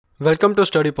Welcome to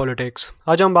study politics.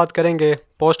 आज हम बात करेंगे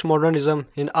पोस्ट मॉडर्निज्म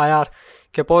इन आईआर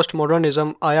के पोस्ट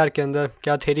मॉडर्निज्म आईआर के अंदर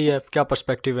क्या थ्योरी है, क्या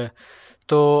पर्सपेक्टिव है।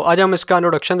 तो आज हम इसका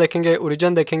इंट्रोडक्शन देखेंगे,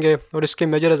 ओरिजिन देखेंगे और इसकी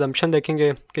मेजर अजम्पशन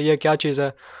देखेंगे कि ये क्या चीज़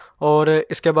है। और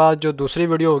इसके बाद जो दूसरी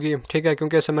वीडियो होगी, ठीक है,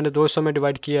 क्योंकि इसे मैंने दो हिस्सों में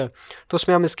डिवाइड किया है, तो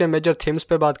उसमें हम इसके मेजर थीम्स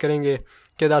पे बात करेंगे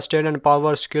कि the state and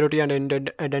power, security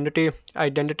and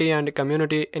identity and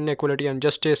community, inequality and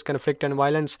justice, conflict and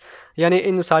violence. यानी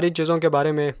इन सारी चीज़ों के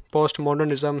बारे में पोस्ट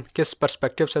मॉडर्निज्म किस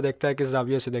पर्सपेक्टिव से देखता है, किस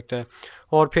जाविये से देखता है,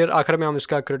 और फिर आखिर में हम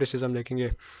इसका क्रिटिसिज्म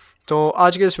देखेंगे। तो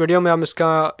आज के इस वीडियो में हम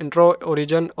इसका इंट्रो,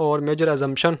 ओरिजिन और मेजर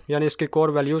अजम्पशन यानी इसकी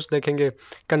कोर वैल्यूज़ देखेंगे,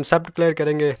 कंसेप्ट क्लियर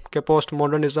करेंगे कि पोस्ट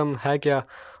मॉडर्निज्म है क्या,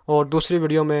 और दूसरी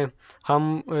वीडियो में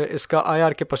हम इसका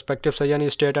आईआर के पर्सपेक्टिव से यानी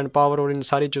स्टेट एंड पावर और इन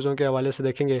सारी चीज़ों के हवाले से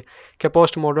देखेंगे कि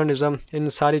पोस्ट मॉडर्निज्म इन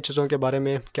सारी चीज़ों के बारे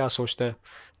में क्या सोचता है।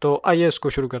 तो आइए इसको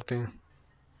शुरू करते हैं।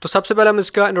 तो सबसे पहले हम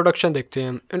इसका इंट्रोडक्शन देखते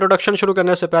हैं। इंट्रोडक्शन शुरू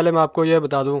करने से पहले मैं आपको ये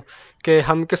बता दूं कि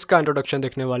हम किसका इंट्रोडक्शन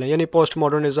देखने वाले हैं, यानी पोस्ट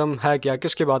मॉडर्निज्म है क्या,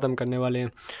 किसकी बात हम करने वाले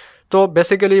हैं। तो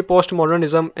बेसिकली पोस्ट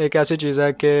मॉडर्निज्म एक ऐसी चीज़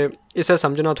है कि इसे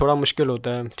समझना थोड़ा मुश्किल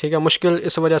होता है, ठीक है। मुश्किल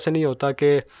इस वजह से नहीं होता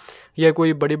कि ये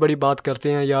कोई बड़ी बड़ी बात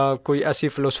करते हैं या कोई ऐसी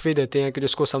फ़िलोसफी देते हैं कि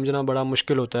जिसको समझना बड़ा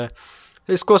मुश्किल होता है।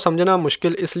 इसको समझना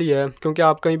मुश्किल इसलिए है क्योंकि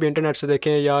आप कहीं भी इंटरनेट से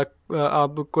देखें या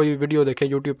आप कोई वीडियो देखें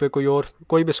यूट्यूब पे,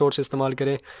 कोई भी सोर्स इस्तेमाल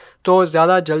करें, तो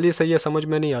ज़्यादा जल्दी से ये समझ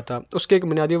में नहीं आता। उसकी एक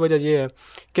बुनियादी वजह यह है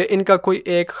कि इनका कोई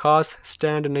एक ख़ास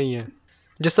स्टैंड नहीं है।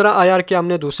 जिस तरह आईआर के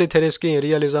हमने दूसरी थेरीज की,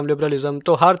 रियलिज्म, लिबरलिज्म,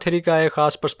 तो हर थेरी का एक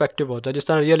ख़ास पर्सपेक्टिव होता है। जिस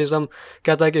तरह रियलिज्म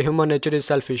कहता है कि ह्यूमन नेचर इज़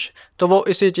सेल्फिश, तो वो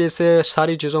इसी चीज़ से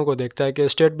सारी चीज़ों को देखता है कि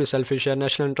स्टेट भी सेल्फिश है,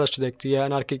 नेशनल इंटरेस्ट देखती है,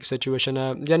 अनार्की की सिचुएशन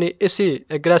है, यानी इसी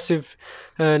एग्रेसिव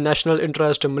नेशनल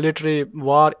इंटरेस्ट, मिलिट्री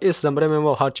वार, इस ज़मरे में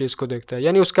वो हर चीज़ को देखता है।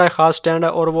 यानी उसका एक ख़ास स्टैंड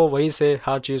है और वो वहीं से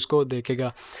हर चीज़ को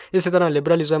देखेगा। इसी तरह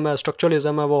लिबरलिज्म है,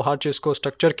 स्ट्रक्चरलिज्म है, वो हर चीज़ को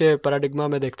स्ट्रक्चर के पैराडिग्मा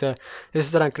में देखता है।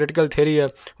 इसी तरह क्रिटिकल थेरी है,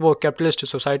 वो कैपिटलिस्ट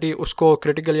सोसाइटी उसको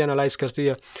क्रिटिकली एनालाइज करती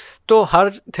है। तो हर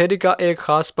थ्योरी का एक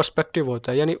ख़ास पर्सपेक्टिव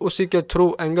होता है, यानी उसी के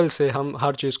थ्रू एंगल से हम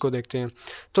हर चीज़ को देखते हैं।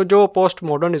 तो जो पोस्ट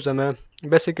मॉडर्निज्म है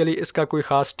बेसिकली इसका कोई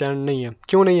ख़ास स्टैंड नहीं है।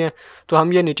 क्यों नहीं है? तो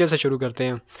हम ये नीचे से शुरू करते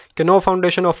हैं कि no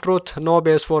foundation of truth, no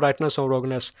base for rightness और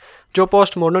रॉन्गनेस। जो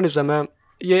पोस्ट मॉडर्निज्म है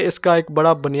ये इसका एक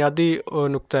बड़ा बुनियादी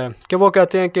नुक्ता है कि वो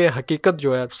कहते हैं कि हकीकत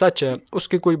जो है, सच है,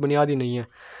 उसकी कोई बुनियादी नहीं है।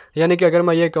 यानी कि अगर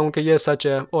मैं ये कहूँ कि ये सच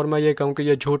है और मैं ये कहूँ कि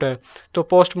ये झूठ है, तो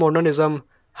पोस्ट मॉडर्निज्म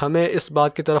हमें इस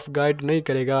बात की तरफ गाइड नहीं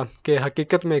करेगा कि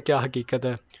हकीकत में क्या हकीकत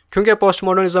है, क्योंकि पोस्ट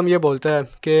मॉडर्निज्म ये बोलता है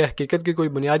कि हकीकत की कोई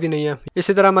बुनियाद ही नहीं है।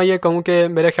 इसी तरह मैं ये कहूँ कि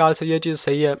मेरे ख्याल से ये चीज़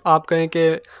सही है, आप कहें कि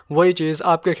वही चीज़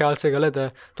आपके ख्याल से गलत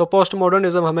है, तो पोस्ट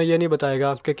मॉडर्निज्म हमें ये नहीं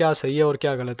बताएगा कि क्या सही है और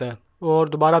क्या गलत है। और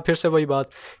दोबारा फिर से वही बात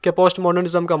कि पोस्ट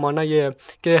मॉडर्निज्म का मानना ये है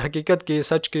कि हकीकत की,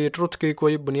 सच की, ट्रुथ की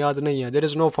कोई बुनियाद नहीं है। There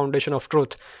is no foundation of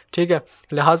truth, ठीक है।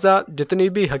 लिहाजा जितनी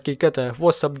भी हकीकत है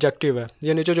वो सब्जेक्टिव है।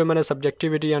 ये नीचे जो मैंने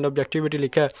सब्जेक्टिविटी एंड ऑब्जेक्टिविटी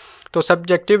लिखा है, तो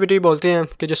सब्जेक्टिविटी बोलते हैं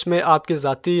कि जिसमें आपकी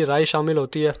ज़ाती राय शामिल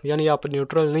होती है, यानी आप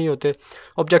न्यूट्रल नहीं होते।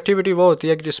 ऑब्जेक्टिविटी वो होती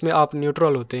है कि जिसमें आप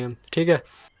न्यूट्रल होते हैं, ठीक है।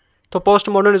 तो पोस्ट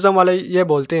मॉडर्निज्म वाले ये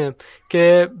बोलते हैं कि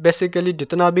बेसिकली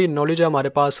जितना भी नॉलेज है हमारे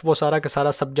पास वो सारा का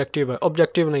सारा सब्जेक्टिव है,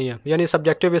 ऑब्जेक्टिव नहीं है। यानी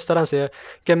सब्जेक्टिव इस तरह से है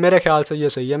कि मेरे ख्याल से ये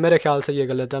सही है, मेरे ख्याल से ये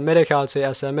गलत है, मेरे ख्याल से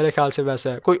ऐसा है, मेरे ख्याल से वैसा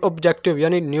है। कोई ऑब्जेक्टिव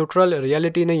यानी न्यूट्रल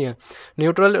रियलिटी नहीं है।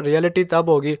 न्यूट्रल रियलिटी तब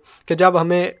होगी कि जब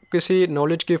हमें किसी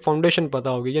नॉलेज की फाउंडेशन पता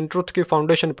होगी, यानी ट्रुथ की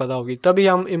फाउंडेशन पता होगी, तभी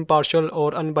हम इम्पार्शल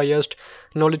और अनबायस्ड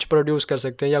नॉलेज प्रोड्यूस कर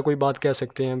सकते हैं या कोई बात कह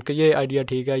सकते हैं कि ये आइडिया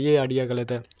ठीक है, ये आइडिया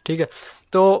गलत है, ठीक है।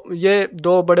 तो ये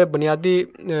दो बड़े बुनियादी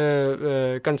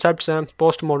कंसेप्ट्स हैं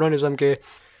पोस्ट मॉडर्निज्म के।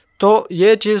 तो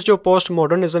ये चीज़ जो पोस्ट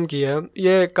मॉडर्निज्म की है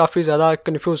ये काफ़ी ज़्यादा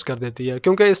कंफ्यूज कर देती है,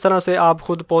 क्योंकि इस तरह से आप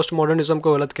खुद पोस्ट मॉडर्निज्म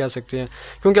को गलत कह सकते हैं।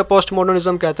 क्योंकि पोस्ट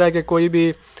मॉडर्निज्म कहता है कि कोई भी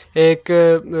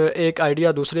एक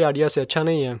आइडिया दूसरे आइडिया से अच्छा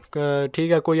नहीं है,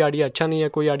 ठीक है। कोई आइडिया अच्छा नहीं है,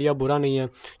 कोई आइडिया बुरा नहीं है,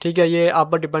 ठीक है। ये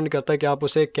आप पर डिपेंड करता है कि आप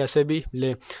उसे कैसे भी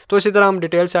लें। तो इसी तरह हम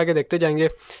डिटेल से आगे देखते जाएंगे।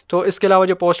 तो इसके अलावा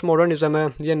जो पोस्ट मॉडर्निज्म है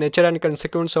ये nature and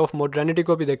consequence of modernity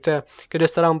को भी देखता है कि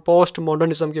जिस तरह हम पोस्ट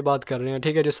मॉडर्निज्म की बात कर रहे हैं,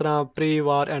 ठीक है, जिस तरह प्री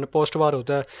वार एंड पोस्ट वार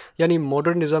होता है, यानी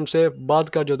मॉडर्निज्म से बाद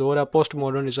का जो दौर है पोस्ट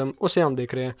मॉडर्निज्म, उसे हम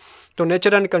देख रहे हैं। तो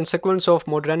nature and consequence of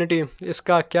modernity,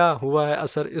 इसका क्या हुआ है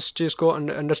असर, इस चीज़ को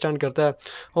अंडरस्टैंड करता है।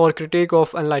 और क्रिटिक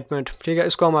ऑफ एनलाइटमेंट, ठीक है,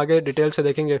 इसको हम आगे डिटेल से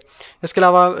देखेंगे। इसके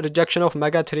अलावा rejection of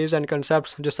mega theories and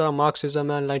concepts, जिस तरह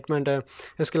मार्क्सिज्म है, एनलाइटमेंट है।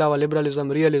 इसके अलावा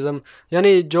लिबरलिज्म, रियलिज्म,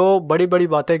 यानी जो बड़ी बड़ी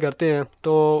बातें करते हैं,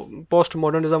 तो पोस्ट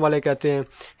मॉडर्निज्म वाले कहते हैं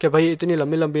कि भाई इतनी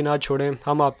लंबी लंबी ना छोड़ें,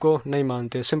 हम आपको नहीं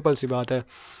मानते, सिंपल सी बात है।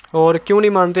 और क्यों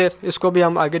नहीं मानते इसको भी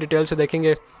हम आगे डिटेल से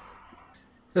देखेंगे।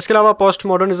 इसके अलावा पोस्ट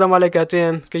मॉडर्निज्म वाले कहते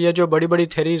हैं कि ये जो बड़ी बड़ी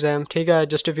थेरीज़ हैं, ठीक है,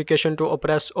 जस्टिफिकेशन टू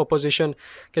ऑप्रेस ओपोजिशन,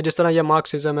 कि जिस तरह ये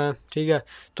मार्क्सिज्म है, ठीक है,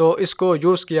 तो इसको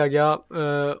यूज़ किया गया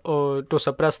टू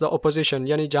सप्रेस द ओपोजिशन,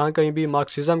 यानी जहाँ कहीं भी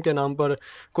मार्क्सिज्म के नाम पर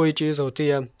कोई चीज़ होती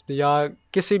है या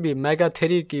किसी भी मेगा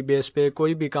थेरी की बेस पे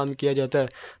कोई भी काम किया जाता है,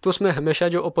 तो उसमें हमेशा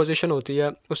जो ओपोजिशन होती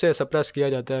है उसे सप्रेस किया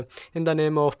जाता है in the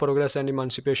name of progress and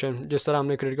इमांसिपेशन, जिस तरह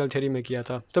हमने क्रिटिकल थ्योरी में किया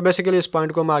था। तो बेसिकली इस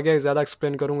पॉइंट को मैं आगे ज़्यादा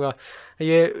एक्सप्लेन करूँगा,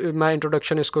 ये मैं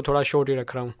इंट्रोडक्शन इसको थोड़ा शॉर्ट ही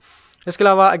रख रहा हूँ। इसके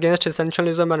अलावा अगेंस्ट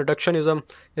एसेंशलिज्म एंड रिडक्शनिज्म,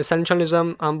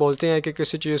 एसेंशलिज्म हम बोलते हैं कि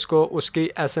किसी चीज़ को उसकी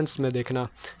एसेंस में देखना,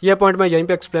 यह पॉइंट मैं यहीं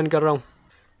पे एक्सप्लेन कर रहा हूँ।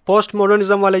 पोस्ट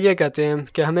मॉडर्निज्म वाले ये कहते हैं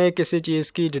कि हमें किसी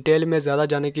चीज़ की डिटेल में ज़्यादा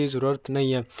जाने की ज़रूरत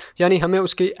नहीं है, यानी हमें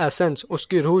उसकी एसेंस,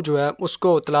 उसकी रूह जो है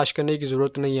उसको तलाश करने की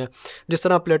ज़रूरत नहीं है। जिस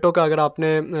तरह प्लेटो का अगर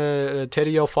आपने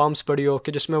थ्योरी ऑफ फॉर्म्स पढ़ी हो,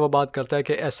 कि जिसमें वो बात करता है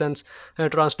कि एसेंस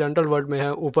ट्रांसडेंटल वर्ल्ड में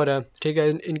है, ऊपर है, ठीक है,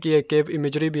 इनकी एक केव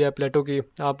इमेजरी भी है प्लेटो की,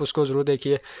 आप उसको ज़रूर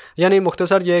देखिए। यानी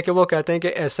मुख्तसर ये है कि वो कहते हैं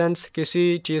कि एसेंस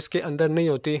किसी चीज़ के अंदर नहीं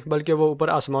होती, बल्कि वो ऊपर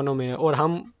आसमानों में है और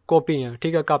हम कॉपी हैं,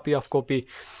 ठीक है, कॉपी ऑफ कॉपी।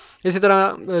 इसी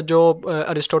तरह जो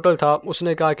अरिस्टोटल था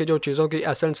उसने कहा कि जो चीज़ों की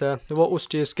एसेंस है वो उस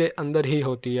चीज़ के अंदर ही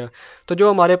होती है। तो जो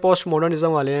हमारे पोस्ट मॉडर्निज्म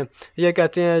वाले हैं ये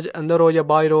कहते हैं अंदर हो या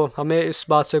बाहर हो, हमें इस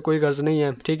बात से कोई गर्ज नहीं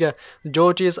है, ठीक है,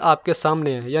 जो चीज़ आपके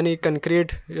सामने है, यानी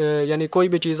कंक्रीट, यानी कोई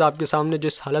भी चीज़ आपके सामने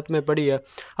जिस हालत में पड़ी है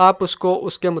आप उसको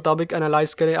उसके मुताबिक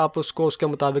एनालाइज करें, आप उसको उसके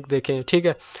मुताबिक देखें, ठीक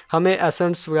है, हमें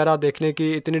एसेंस वगैरह देखने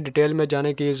की, इतनी डिटेल में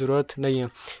जाने की ज़रूरत नहीं है।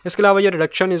 इसके अलावा ये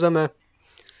रिडक्शनिज़म है,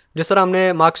 जिस तरह हमने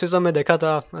मार्क्सिज्म में देखा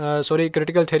था,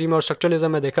 क्रिटिकल थ्योरी में और स्ट्रक्चरलिज्म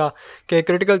में देखा कि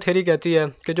क्रिटिकल थ्योरी कहती है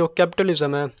कि जो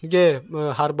कैपिटलिज्म है ये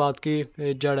हर बात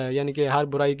की जड़ है, यानी कि हर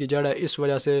बुराई की जड़ है, इस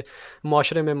वजह से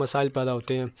माशरे में मसाइल पैदा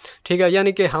होते हैं, ठीक है,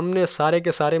 यानी कि हमने सारे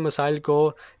के सारे मसाइल को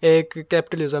एक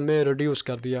कैपिटलिज्म में रिड्यूस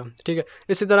कर दिया, ठीक है।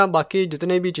 इसी तरह बाकी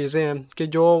जितने भी चीज़ें हैं कि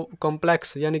जो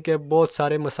कॉम्प्लेक्स, यानी कि बहुत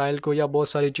सारे मसाइल को या बहुत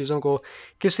सारी चीज़ों को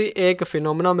किसी एक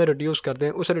फिनोमेना में रिड्यूस कर दें,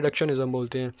 उसे रिडक्शनिज्म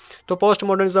बोलते हैं। तो पोस्ट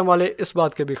मॉडर्निज्म वाले इस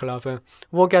बात के भी ख़िलाफ़ हैं,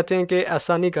 वो कहते हैं कि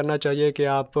ऐसा नहीं करना चाहिए कि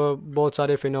आप बहुत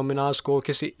सारे फिनोमेनास को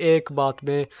किसी एक बात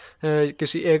में,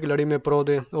 किसी एक लड़ी में परो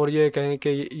दें और ये कहें कि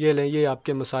ये लें, ये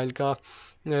आपके मसाइल का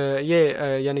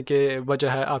यानी कि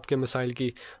वजह है आपके मसाइल की।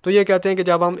 तो ये कहते हैं कि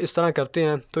जब हम इस तरह करते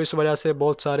हैं तो इस वजह से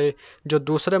बहुत सारे जो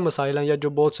दूसरे मसाइल हैं या जो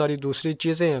बहुत सारी दूसरी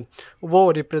चीज़ें हैं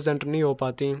वो रिप्रेजेंट नहीं हो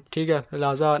पाती, ठीक है,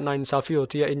 लिहाजा नाइंसाफ़ी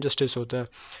होती है, इनजस्टिस होता है।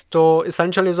 तो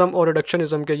एसेंशलिज्म और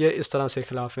रिडक्शनिज्म के ये इस तरह से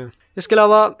ख़िलाफ़ हैं। इसके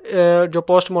अलावा जो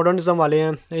पोस्ट मॉडर्निज्म वाले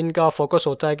हैं इनका फोकस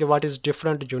होता है कि व्हाट इज़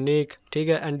डिफरेंट, यूनिक, ठीक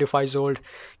है, एंड डिफाइज ओल्ड,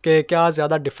 कि क्या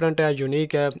ज़्यादा डिफरेंट है,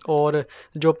 यूनिक है, और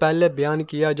जो पहले बयान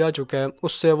किया जा चुका है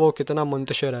उससे वो कितना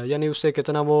मुंतशिर है, यानी उससे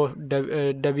कितना वो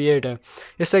डेविएट है।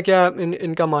 इससे क्या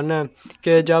इनका मानना है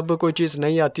कि जब कोई चीज़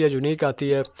नई आती है, यूनिक आती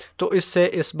है, तो इससे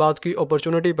इस बात की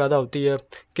अपॉर्चुनिटी पैदा होती है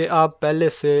कि आप पहले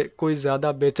से कोई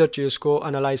ज़्यादा बेहतर चीज़ को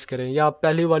एनालाइज़ करें या आप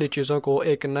पहली वाली चीज़ों को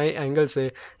एक नए एंगल से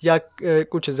या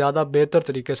कुछ ज़्यादा बेहतर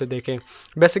तरीके से देखें।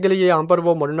 बेसिकली ये यहाँ पर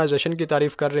वो मॉडर्नाइजेशन की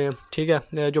तारीफ़ कर रहे हैं, ठीक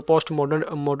है। जो पोस्ट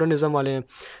मॉडर्निज़म वाले हैं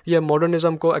ये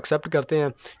मॉडर्निज़म को एक्सेप्ट करते हैं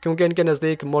क्योंकि इनके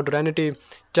नज़दीक मॉडर्निटी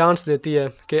चांस देती है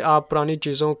कि आप पुरानी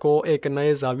चीज़ों को एक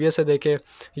नए ज़ाविये से देखें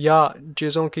या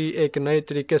चीज़ों की एक नए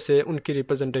तरीके से उनकी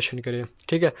रिप्रेजेंटेशन करें,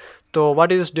 ठीक है। तो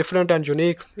what is different and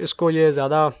unique, इसको ये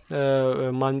ज़्यादा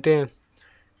मानते हैं।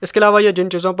 इसके अलावा ये जिन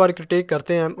चीज़ों पर क्रिटिक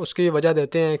करते हैं उसकी वजह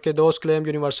देते हैं कि दोज क्लेम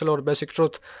यूनिवर्सल और बेसिक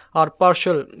ट्रुथ और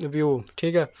पार्शल व्यू,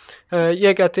 ठीक है।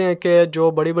 ये कहते हैं कि जो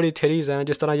बड़ी बड़ी थेरीज़ हैं,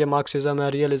 जिस तरह ये मार्क्सिज्म है,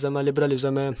 रियलिज़म है,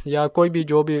 लिबरलिज़म है, या कोई भी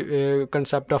जो भी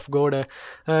कंसेप्ट ऑफ गॉड है,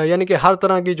 यानी कि हर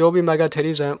तरह की जो भी मेगा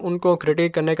थेरीज़ हैं उनको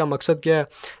क्रिटिक करने का मकसद क्या है।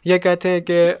 ये कहते हैं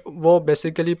कि वो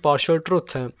बेसिकली पार्शल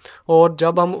ट्रुथ हैं और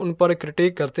जब हम उन पर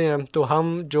क्रिटिक करते हैं तो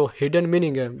हम जो हिडन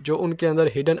मीनिंग है, जो उनके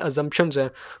अंदर हिडन अजम्पशंस हैं,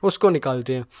 उसको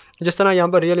निकालते हैं। जिस तरह यहाँ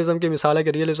पर रियलिज़म की मिसाल है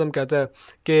कि रियलिज़म कहता है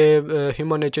कि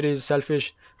ह्यूमन नेचर इज़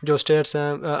सेल्फिश, जो स्टेट्स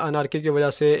हैं अनार्की की वजह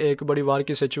से एक बड़ी वार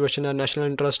की सिचुएशन है, नेशनल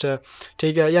इंटरेस्ट है,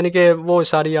 ठीक है, यानी कि वो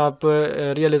सारी आप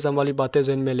रियलिज़म वाली बातें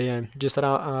ज़हन में ले आएँ, जिस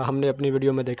तरह हमने अपनी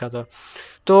वीडियो में देखा था।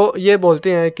 तो ये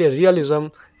बोलते हैं कि रियलिज़म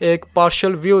एक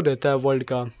पार्शल व्यू देता है वर्ल्ड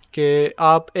का, कि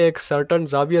आप एक सर्टन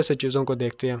ज़ाविये से चीज़ों को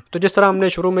देखते हैं। तो जिस तरह हमने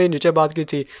शुरू में ही नीचे बात की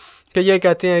थी कि ये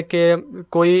कहते हैं कि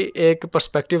कोई एक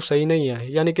पर्सपेक्टिव सही नहीं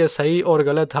है, यानी कि सही और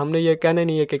गलत हमने ये कहने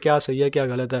नहीं है कि क्या सही है क्या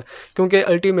गलत है, क्योंकि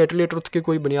अल्टीमेटली ट्रुथ की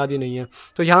कोई बुनियाद ही नहीं है।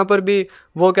 तो यहाँ पर भी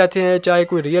वो कहते हैं चाहे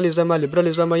कोई रियलिज़म है,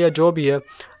 लिबरलिज़म है या जो भी है,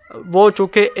 वो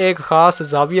चूँकि एक ख़ास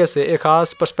ज़ाविये से, एक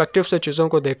ख़ास पर्सपेक्टिव से चीज़ों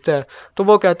को देखता है, तो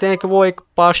वो कहते हैं कि वो एक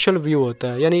पार्शल व्यू होता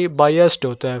है, यानी बायस्ड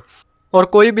होता है। और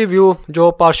कोई भी व्यू जो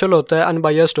पार्शल होता है,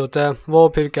 अनबायस्ड होता है,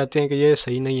 वो फिर कहते हैं कि ये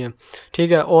सही नहीं है,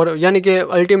 ठीक है। और यानी कि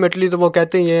अल्टीमेटली तो वो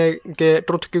कहते हैं कि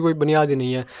ट्रुथ की कोई बुनियाद ही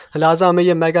नहीं है, लिहाजा हमें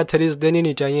ये मेगा थ्योरीज देनी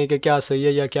नहीं चाहिए कि क्या सही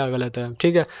है या क्या गलत है,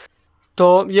 ठीक है।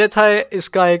 तो ये था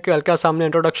इसका एक हल्का सामने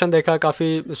इंट्रोडक्शन देखा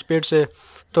काफ़ी स्पीड से।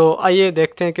 तो आइए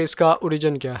देखते हैं कि इसका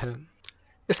ओरिजिन क्या है।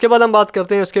 इसके बाद हम बात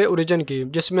करते हैं इसके ओरिजिन की,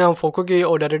 जिसमें हम फोको की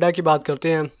और डेरिडा की बात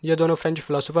करते हैं। ये दोनों फ्रेंच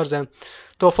फिलोसोफर्स हैं।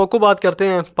 तो फोको बात करते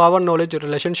हैं पावर नॉलेज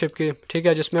रिलेशनशिप की, ठीक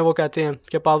है, जिसमें वो कहते हैं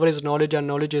कि power is knowledge and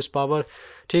knowledge is power,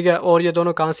 ठीक है। और ये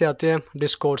दोनों कहाँ से आते हैं?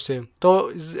 डिस्कोर्स से। तो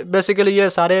बेसिकली ये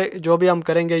सारे जो भी हम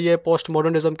करेंगे ये पोस्ट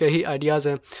मॉडर्निज्म के ही आइडियाज़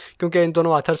हैं, क्योंकि इन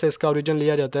दोनों आथर से इसका ओरिजिन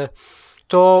लिया जाता है।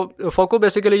 तो फोको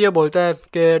बेसिकली ये बोलता है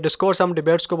कि डिस्कोर्स हम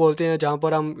डिबेट्स को बोलते हैं, जहाँ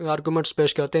पर हम आर्गूमेंट्स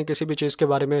पेश करते हैं किसी भी चीज़ के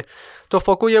बारे में। तो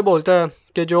फोको ये बोलता है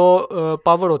कि जो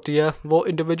पावर होती है वो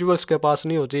इंडिविजुअल्स के पास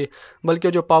नहीं होती,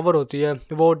 बल्कि जो पावर होती है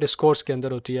वो डिस्कोर्स के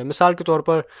अंदर होती है। मिसाल के तौर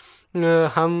पर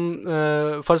हम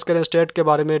फ़र्ज़ करें स्टेट के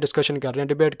बारे में डिस्कशन कर रहे हैं,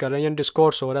 डिबेट कर रहे हैं, या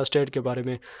डिस्कोर्स हो रहा है स्टेट के बारे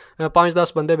में।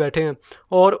 5-10 बंदे बैठे हैं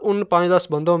और उन 5-10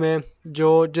 बंदों में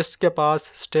जो जिसके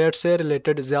पास स्टेट से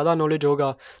रिलेटेड ज़्यादा नॉलेज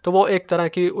होगा, तो वो एक तरह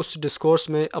की उस डिस्कोर्स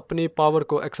में अपनी पावर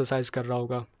को एक्सरसाइज कर रहा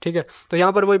होगा, ठीक है। तो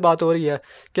यहाँ पर वही बात हो रही है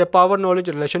कि पावर नॉलेज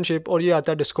रिलेशनशिप, और ये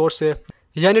आता है डिस्कोर्स से।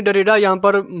 यानी डेरिडा यहाँ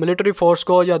पर मिलिट्री फोर्स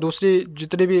को या दूसरी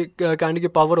जितनी भी काइंड की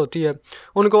पावर होती है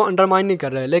उनको अंडरमाइन नहीं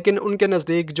कर रहे हैं, लेकिन उनके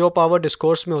नज़दीक जो पावर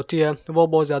डिस्कोर्स में होती है वो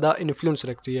बहुत ज़्यादा इन्फ्लुएंस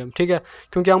रखती है, ठीक है,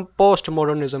 क्योंकि हम पोस्ट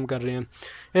मॉडर्निज्म कर रहे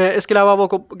हैं। इसके अलावा वो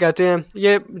कहते हैं,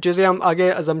 ये चीज़ें हम आगे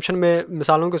अजम्पशन में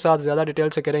मिसालों के साथ ज़्यादा डिटेल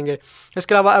से करेंगे।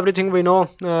 इसके अलावा एवरीथिंग वी नो,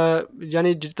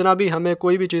 यानी जितना भी हमें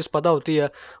कोई भी चीज़ पता होती है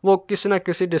वो किसी न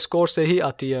किसी डिस्कोर्स से ही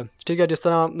आती है, ठीक है। जिस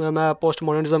तरह मैं पोस्ट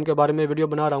मॉडर्निज्म के बारे में वीडियो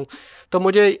बना रहा हूँ, तो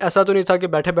मुझे ऐसा तो नहीं था कि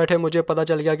बैठे बैठे मुझे पता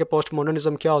चल गया कि पोस्ट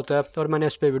मॉडर्निज्म क्या होता है और मैंने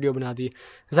इस पर वीडियो बना दी।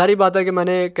 ज़ाहिर बात है कि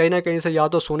मैंने कहीं ना कहीं से या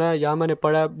तो सुना है, या मैंने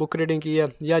पढ़ा है, बुक रीडिंग की है,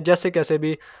 या जैसे कैसे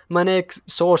भी मैंने एक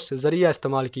सोर्स ज़रिया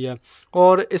इस्तेमाल किया।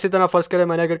 और इसी तरह फ़र्ज़ करें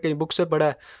मैंने अगर कहीं बुक से पढ़ा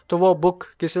है, तो वो बुक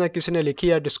किसी न किसी ने लिखी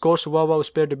है, डिस्कोर्स हुआ उस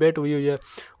पर डिबेट हुई हुई है,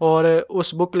 और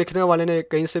उस बुक लिखने वाले ने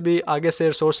कहीं से भी आगे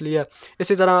से सोर्स लिया।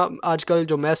 इसी तरह आजकल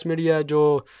जो मैस मीडिया है,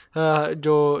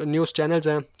 जो न्यूज़ चैनल्स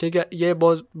हैं, ठीक है, ये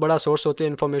बहुत बड़ा सोर्स होते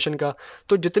हैं इन्फॉर्मेशन का।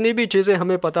 तो जितनी भी चीज़ें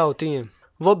हमें पता होती हैं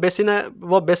वो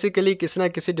बेसिकली किसी ना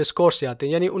किसी डिस्कोर्स से आती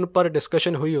हैं, यानी उन पर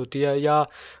डिस्कशन हुई होती है, या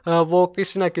वो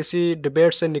किसी ना किसी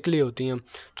डिबेट से निकली होती हैं।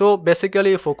 तो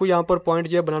बेसिकली फोकू यहाँ पर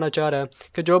पॉइंट ये बनाना चाह रहा है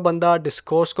कि जो बंदा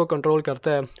डिस्कोर्स को कंट्रोल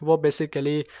करता है वो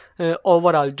बेसिकली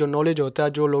ओवरऑल जो नॉलेज होता है,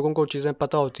 जो लोगों को चीज़ें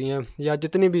पता होती हैं या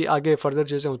जितनी भी आगे फर्दर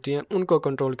चीज़ें होती हैं, उनको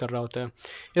कंट्रोल कर रहा होता है।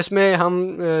 इसमें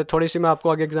हम थोड़ी सी मैं आपको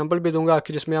आगे एग्जांपल भी दूंगा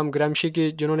कि जिसमें हम ग्रामशी की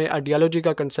जिन्होंने आइडियोलॉजी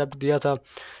का कंसेप्ट दिया था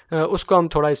उसको हम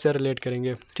थोड़ा इससे रिलेट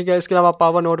करेंगे, ठीक है। इसके अलावा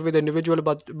power not with individual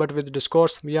but with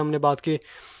discourse, ये हमने बात की।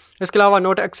 इसके अलावा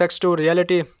नॉट एक्सेस टू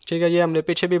रियलिटी, ठीक है, ये हमने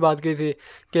पीछे भी बात की थी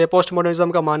कि पोस्ट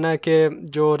मॉडर्निज्म का मानना है कि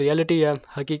जो रियलिटी है,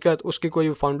 हकीकत, उसकी कोई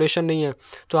फाउंडेशन नहीं है,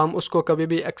 तो हम उसको कभी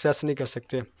भी एक्सेस नहीं कर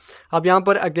सकते। अब यहाँ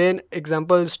पर अगेन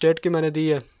एग्जांपल स्टेट की मैंने दी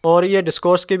है, और ये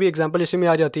डिस्कोर्स की भी एग्जांपल इसी में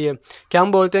आ जाती है कि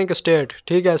हम बोलते हैं कि स्टेट,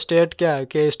 ठीक है, स्टेट क्या है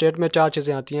कि स्टेट में 4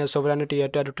 चीज़ें आती हैं, सोवरेनिटी है,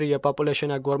 टेरिटरी है,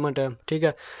 पॉपुलेशन है, गवर्नमेंट है, ठीक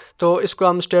है। तो इसको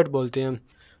हम स्टेट बोलते हैं।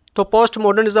 तो पोस्ट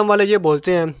मॉडर्निज्म वाले ये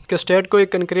बोलते हैं कि स्टेट कोई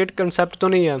कंक्रीट कंसेप्ट तो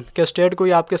नहीं है, कि स्टेट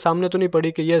कोई आपके सामने तो नहीं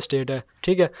पड़ी कि ये स्टेट है,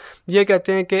 ठीक है। ये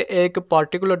कहते हैं कि एक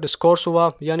पार्टिकुलर डिस्कोर्स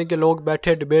हुआ, यानी कि लोग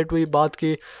बैठे, डिबेट हुई, बात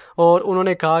की, और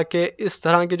उन्होंने कहा कि इस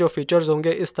तरह की जो फीचर्स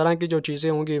होंगे, इस तरह की जो चीज़ें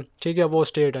होंगी, ठीक है, वो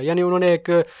स्टेट है। यानी उन्होंने एक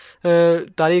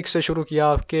तारीख से शुरू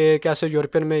किया कि कैसे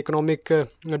यूरोपियन में इकोनॉमिक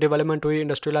डेवलपमेंट हुई,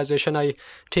 इंडस्ट्रियलाइजेशन आई,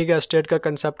 ठीक है, स्टेट का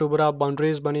कंसेप्ट उभरा,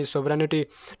 बाउंड्रीज़ बनी, सोवरेनिटी,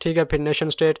 ठीक है, फिर नेशन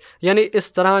स्टेट। यानी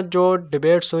इस तरह जो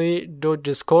डिबेट्स, जो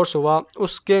डिस्कोर्स हुआ,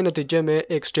 उसके नतीजे में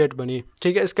एक स्टेट बनी,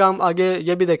 ठीक है। इसका हम आगे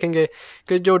ये भी देखेंगे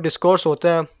कि जो डिस्कोर्स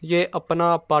होता है ये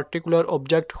अपना पार्टिकुलर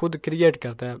ऑब्जेक्ट खुद क्रिएट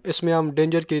करता है। इसमें हम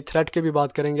डेंजर की, थ्रेट की भी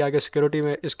बात करेंगे आगे सिक्योरिटी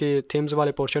में, इसकी थीम्स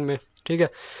वाले पोर्शन में, ठीक है।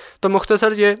 तो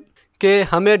मुख्तसर ये कि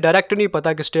हमें डायरेक्ट नहीं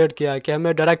पता कि स्टेट क्या है, कि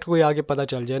हमें डायरेक्ट कोई आगे पता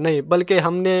चल जाए, नहीं, बल्कि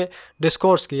हमने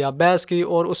डिस्कोर्स किया, बहस की,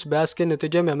 और उस बहस के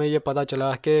नतीजे में हमें ये पता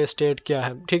चला कि स्टेट क्या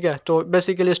है, ठीक है। तो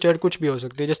बेसिकली स्टेट कुछ भी हो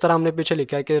सकती है, जिस तरह हमने पीछे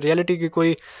लिखा है कि रियलिटी की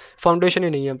कोई फाउंडेशन ही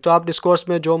नहीं है, तो आप डिस्कोर्स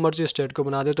में जो मर्जी स्टेट को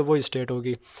बना दे तो वही स्टेट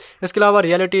होगी। इसके अलावा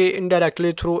reality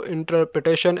indirectly through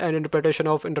interpretation and interpretation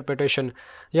of interpretation,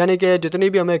 यानी कि जितनी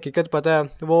भी हमें हकीकत पता है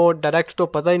वो डायरेक्ट तो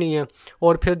पता ही नहीं है,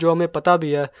 और फिर जो हमें पता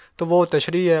भी है तो वो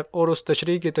तशरीह है, और उस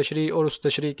तशरीह की तशरीह और उस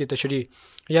तशरीह की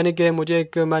तशरीह। यानी कि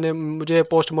मुझे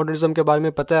पोस्ट मॉडर्निज्म के बारे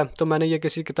में पता है, तो मैंने ये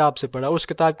किसी किताब से पढ़ा, उस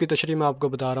किताब की तशरीह मैं आपको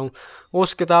बता रहा हूँ।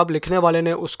 उस किताब लिखने वाले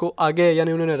ने उसको आगे,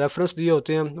 यानी उन्होंने रेफरेंस दिए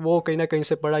होते हैं, वो कहीं ना कहीं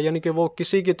से पढ़ा, यानी कि वो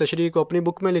किसी की तशरीह को अपनी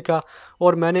बुक में लिखा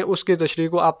और मैंने उसकी तशरीह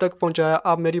को आप तक पहुँचाया।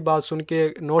 आप मेरी बात सुन के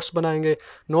नोट्स बनाएंगे,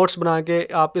 नोट्स बना के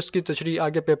आप इसकी तशरीह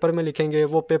आगे पेपर में लिखेंगे,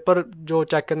 वो पेपर जो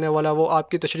चेक करने वाला वो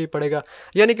आपकी तशरीह पढ़ेगा।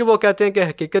 यानी कि वो कहते हैं कि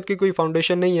हकीकत की कोई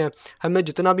फाउंडेशन नहीं है, हमें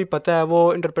जितना भी पता है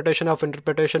वो interpretation of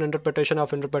interpretation, interpretation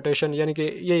of interpretation, यानी कि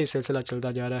यही सिलसिला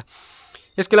चलता जा रहा है।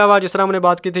 इसके अलावा जिस तरह हमने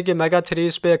बात की थी कि मेगा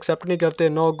थ्रीज पे एक्सेप्ट नहीं करते,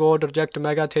 no God reject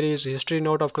mega threes, history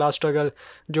note of class struggle,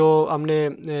 जो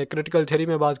हमने क्रिटिकल थ्योरी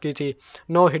में बात की थी,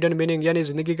 नो हिडन मीनिंग, यानी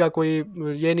ज़िंदगी का कोई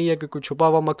ये नहीं है कि कुछ छुपा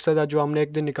हुआ मकसद है जो हमने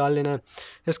एक दिन निकाल लेना है।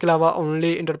 इसके अलावा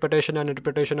only interpretation and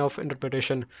interpretation of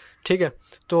interpretation. ठीक है,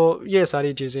 तो ये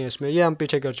सारी चीज़ें इसमें ये हम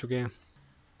पीछे कर चुके हैं।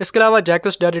 इसके अलावा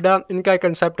जैकस डेरिडा, इनका एक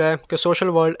कंसेप्ट है कि सोशल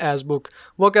वर्ल्ड एज बुक।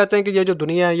 वो कहते हैं कि ये जो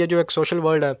दुनिया है, ये जो एक सोशल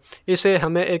वर्ल्ड है, इसे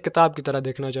हमें एक किताब की तरह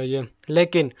देखना चाहिए,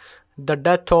 लेकिन the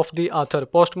death of the author,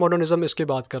 post modernism इसकी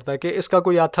बात करता है कि इसका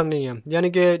कोई आथर नहीं है। यानी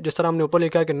कि जिस तरह हमने ऊपर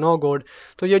लिखा है कि नो गॉड,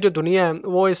 तो ये जो दुनिया है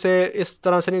वो इसे इस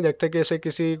तरह से नहीं देखते कि इसे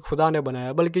किसी खुदा ने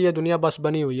बनाया, बल्कि ये दुनिया बस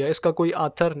बनी हुई है, इसका कोई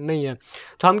आथर नहीं है।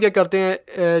 तो हम क्या करते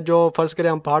हैं, जो फ़र्ज़ करें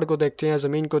हम पहाड़ को देखते हैं,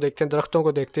 ज़मीन को देखते हैं, दरख्तों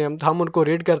को देखते हैं, हम उनको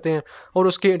रीड करते हैं और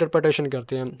उसकी इंटरप्रिटेशन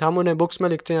करते हैं। हम उन्हें बुक्स में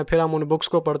लिखते हैं, फिर हम उन बुक्स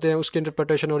को पढ़ते हैं, उसकी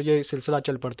इंटरप्रिटेशन, और ये सिलसिला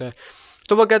चल पड़ता है।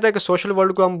 तो वो कहता है कि सोशल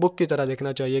वर्ल्ड को हम बुक की तरह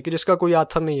देखना चाहिए कि जिसका कोई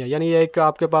आथर नहीं है। यानी ये एक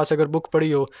आपके पास अगर बुक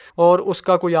पढ़ी हो और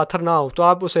उसका कोई आथर ना हो, तो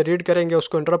आप उसे रीड करेंगे,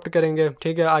 उसको इंटरप्ट करेंगे,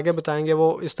 ठीक है, आगे बताएंगे,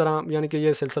 वो इस तरह, यानी कि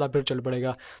ये सिलसिला फिर चल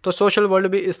पड़ेगा। तो सोशल वर्ल्ड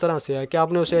भी इस तरह से है कि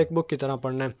आपने उसे एक बुक की तरह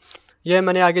पढ़ना है। यह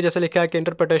मैंने आगे जैसे लिखा है कि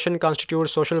इंटरप्रिटेशन कॉन्स्टिट्यूट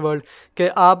सोशल वर्ल्ड, कि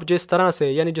आप जिस तरह से,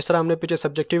 यानी जिस तरह हमने पीछे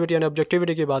सब्जेक्टिविटी यानी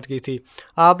ऑब्जेक्टिविटी की बात की थी,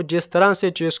 आप जिस तरह से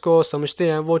चीज़ को समझते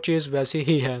हैं वो चीज़ वैसी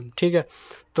ही है। ठीक है,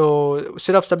 तो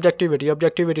सिर्फ सब्जेक्टिविटी,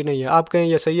 ऑब्जेक्टिविटी नहीं है। आप कहें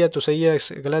ये सही है तो सही है,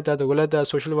 गलत है तो गलत है,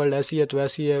 सोशल वर्ल्ड ऐसी है तो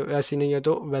ऐसी है, ऐसी नहीं है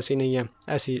तो वैसी नहीं है,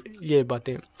 ऐसी ये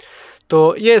बातें।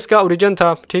 तो ये इसका ओरिजिन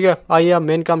था। ठीक है, आइए आप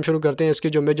मेन काम शुरू करते हैं। इसकी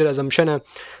जो मेजर अजम्पशन है,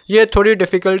 ये थोड़ी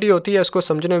डिफ़िकल्टी होती है इसको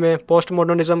समझने में, पोस्ट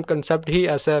मॉडर्निज्म कंसेप्ट ही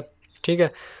ऐसा है। ठीक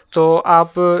है, तो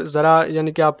आप ज़रा,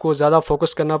 यानी कि आपको ज़्यादा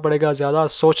फोकस करना पड़ेगा, ज़्यादा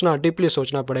सोचना, डीपली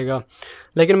सोचना पड़ेगा,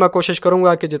 लेकिन मैं कोशिश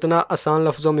करूँगा कि जितना आसान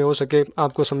लफ्ज़ों में हो सके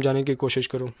आपको समझाने की कोशिश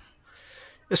करूँ।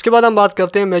 इसके बाद हम बात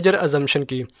करते हैं मेजर अजम्पशन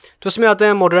की। तो इसमें आते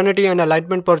हैं मॉडर्निटी एंड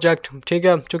एनलाइटमेंट प्रोजेक्ट। ठीक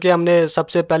है, चूँकि हमने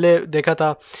सबसे पहले देखा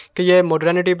था कि ये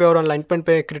मॉडर्निटी पे और एनलाइटमेंट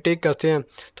पे क्रिटिक करते हैं।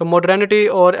 तो मॉडर्निटी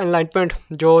और एनलाइटमेंट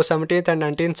जो 17th एंड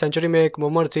 19th सेंचुरी में एक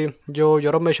मूवमेंट थी जो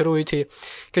यूरोप में शुरू हुई थी,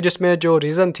 कि जिसमें जो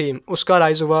रीज़न थी उसका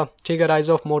राइज़ हुआ। ठीक है,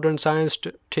 राइज़ ऑफ मॉडर्न साइंस।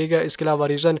 ठीक है, इसके अलावा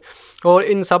रीज़न, और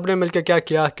इन सब ने मिलकर क्या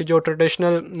किया कि जो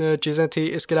ट्रेडिशनल चीज़ें थी,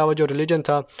 इसके अलावा जो रिलीजन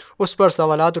था, उस पर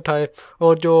सवालात उठाए,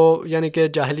 और जो यानी कि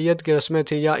जाहिलियत की रस्में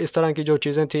थी या इस तरह की जो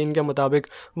चीज़ें थी इनके मुताबिक,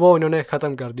 वो इन्होंने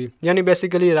ख़त्म कर दी। यानी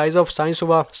बेसिकली राइज़ ऑफ साइंस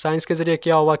हुआ। साइंस के ज़रिए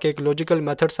क्या हुआ कि एक लॉजिकल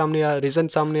मेथड सामने आया, रीज़न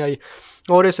सामने आई,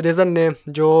 और इस रीज़न ने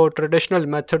जो ट्रेडिशनल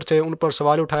मेथड थे उन पर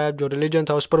सवाल उठाया, जो रिलीजन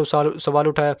था उस पर सवाल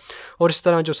उठाया, और इस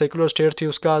तरह जो सेकुलर स्टेट थी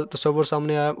उसका तस्वर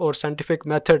सामने आया, और साइंटिफिक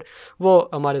मेथड वो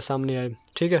हमारे सामने आए।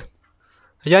 ठीक है,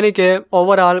 यानी कि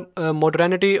ओवरऑल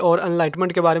मॉडर्निटी और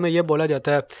एनलाइटमेंट के बारे में ये बोला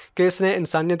जाता है कि इसने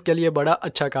इंसानियत के लिए बड़ा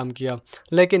अच्छा काम किया।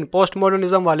 लेकिन पोस्ट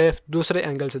मॉडर्निज़म वाले दूसरे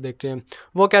एंगल से देखते हैं।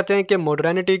 वो कहते हैं कि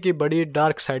मॉडर्निटी की बड़ी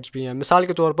डार्क साइड्स भी हैं। मिसाल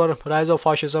के तौर पर rise of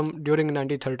fascism during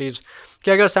 1930s,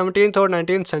 कि अगर 17th और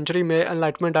 19th सेंचुरी में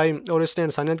एनलाइटमेंट आई और इसने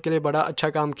इंसानियत के लिए बड़ा अच्छा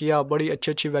काम किया, बड़ी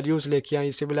अच्छी अच्छी वैल्यूज़ लेके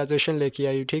आई, सिविलाइजेशन लेके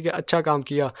आई, ठीक है, अच्छा काम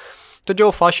किया, तो जो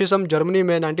फाशिज्म जर्मनी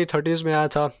में 1930s में आया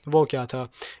था वो क्या था?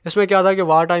 इसमें क्या था कि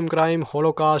war time crime,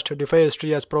 Holocaust, डिफे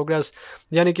history as progress.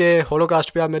 यानी कि होलोकास्ट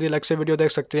पे आप मेरी अलग से वीडियो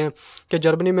देख सकते हैं कि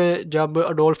जर्मनी में जब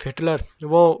अडोल्फ हिटलर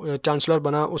वो चांसलर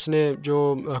बना, उसने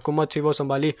जो हुकूमत थी वो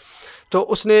संभाली, तो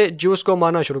उसने ज्यूज़ को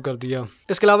मारना शुरू कर दिया।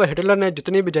 इसके अलावा हिटलर ने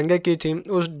जितनी भी जंगें की थी,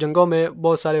 उस जंगों में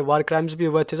बहुत सारे वार क्राइम्स भी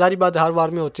हुए थे। सारी बात हर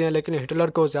वार में होती हैं, लेकिन हिटलर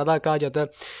को ज़्यादा कहा जाता है।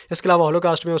 इसके अलावा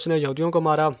होलोकास्ट में उसने यहूदियों को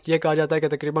मारा। ये कहा जाता है कि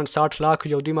तकरीबन 60 लाख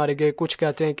यहूदी मारे गए, कुछ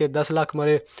कहते हैं कि 10 लाख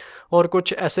मरे, और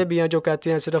कुछ ऐसे भी हैं जो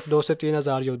कहते हैं सिर्फ 2 से 3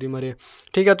 हज़ार यहूदी मरे।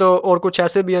 ठीक है, तो और कुछ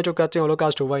ऐसे भी हैं जो कहते हैं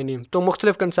होलोकास्ट हुआ ही नहीं। तो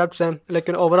मुख्तलिफ कंसेप्ट्स हैं,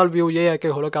 लेकिन ओवरऑल व्यू ये है कि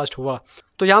होलोकास्ट हुआ।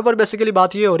 तो यहाँ पर बेसिकली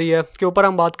बात ये हो रही है कि ऊपर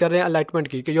हम बात कर रहे हैं एनलाइटमेंट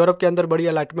की, कि यूरोप के अंदर बड़ी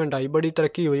एनलाइटमेंट आई, बड़ी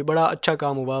तरक्की हुई, बड़ा अच्छा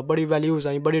काम हुआ, बड़ी वैल्यूज़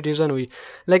आई, बड़ी रीज़न हुई।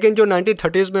 लेकिन जो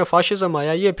 1930s में फाशिज्म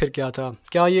आया, ये फिर क्या था?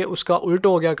 क्या ये उसका उल्ट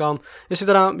हो गया काम? इसी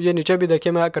तरह ये नीचे भी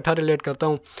देखिए, मैं इकट्ठा रिलेट करता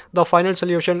हूँ। द फाइनल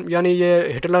सोल्यूशन, यानी ये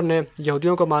हिटलर ने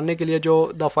यहूदियों को मारने के लिए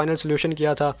जो द फाइनल सोल्यूशन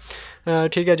किया था,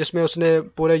 ठीक है, जिसमें उसने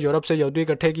पूरे यूरोप से यहूदी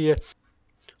इकट्ठे किए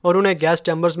और उन्हें गैस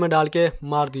चैम्बर्स में डाल के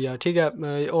मार दिया। ठीक है,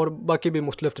 और बाकी भी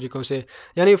मुख्तलिफ तरीक़ों से।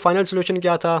 यानी फ़ाइनल सोल्यूशन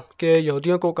क्या था कि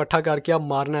यहूदियों को इकट्ठा करके अब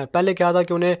मारना है। पहले क्या था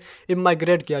कि उन्हें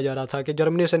इमाइग्रेट किया जा रहा था, कि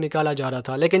जर्मनी से निकाला जा रहा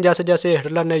था। लेकिन जैसे जैसे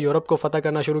हिटलर ने यूरोप को फ़तह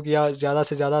करना शुरू किया, ज़्यादा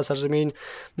से ज़्यादा सरजमीन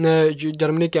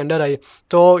जर्मनी के अंडर आई,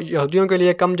 तो यहूदियों के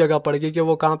लिए कम जगह पड़ गई कि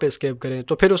वो कहाँ पर स्केप करें।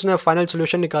 तो फिर उसने फ़ाइनल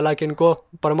सोल्यूशन निकाला कि इनको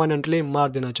परमानेंटली मार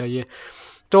देना चाहिए।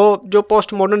 तो जो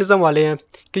पोस्ट मॉडर्निज्म वाले हैं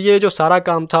कि ये जो सारा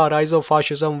काम था, rise of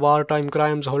fascism, war time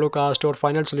crimes, Holocaust और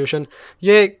फाइनल सोल्यूशन,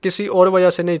 ये किसी और वजह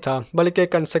से नहीं था बल्कि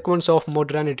कंसेक्वेंस ऑफ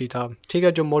मॉडर्निटी था। ठीक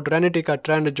है, जो मॉडर्निटी का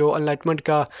ट्रेंड, जो एनलाइटमेंट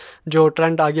का जो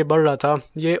ट्रेंड आगे बढ़ रहा था,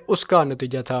 ये उसका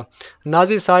नतीजा था।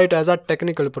 Nazi site as a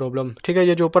technical problem. ठीक है,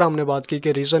 ये जो ऊपर हमने बात की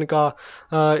कि रीज़न का,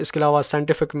 इसके अलावा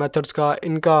साइंटिफिक मेथड्स का,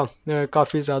 इनका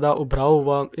काफ़ी ज़्यादा उभराव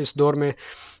हुआ इस दौर में।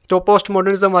 तो पोस्ट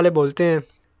मॉडर्निज्म वाले बोलते हैं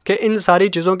कि इन सारी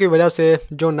चीज़ों की वजह से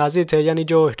जो नाजी थे, यानी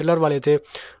जो हिटलर वाले थे,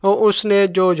 उसने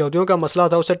जो यहूदियों का मसला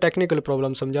था उसे टेक्निकल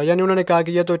प्रॉब्लम समझा। यानी उन्होंने कहा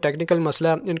कि ये तो टेक्निकल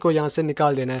मसला है, इनको यहाँ से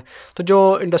निकाल देना है। तो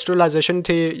जो इंडस्ट्रियलाइजेशन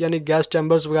थी, यानी गैस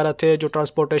चैम्बर्स वगैरह थे, जो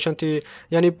ट्रांसपोर्टेशन थी,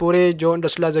 यानी पूरे जो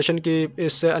इंडस्ट्रियलाइजेशन की,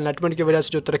 इस एनलाइटमेंट की वजह से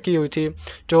जो तरक्की हुई थी,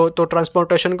 जो तो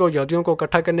ट्रांसपोर्टेशन को यहूदियों को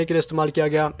इकट्ठा करने के लिए इस्तेमाल किया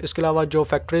गया। इसके अलावा जो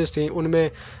फैक्ट्रीज़ थी उनमें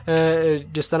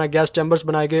जिस तरह गैस चैम्बर्स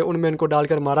बनाए गए, उनमें इनको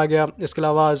डालकर मारा गया। इसके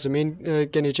अलावा ज़मीन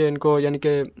के नीचे इनको यानी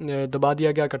कि दबा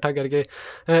दिया गया इकट्ठा करके।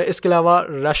 इसके अलावा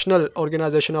रैशनल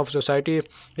ऑर्गेनाइजेशन ऑफ सोसाइटी,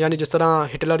 यानी जिस तरह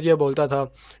हिटलर ये बोलता था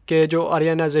कि जो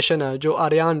आर्यनाइजेशन है, जो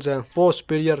आर्यन्स हैं, वो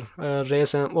सुपीरियर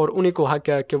रेस हैं और उन्हीं को हक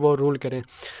है कि वो रूल करें।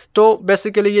 तो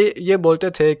बेसिकली ये बोलते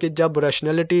थे कि जब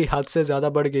रैशनैलिटी हद से ज़्यादा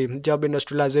बढ़ गई, जब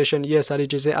इंडस्ट्रियलाइजेशन, ये सारी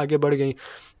चीज़ें आगे बढ़ गई,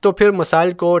 तो फिर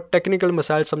मसाइल को टेक्निकल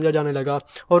मसाइल समझा जाने लगा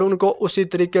और उनको उसी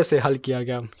तरीके से हल किया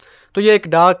गया। तो ये एक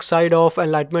dark side of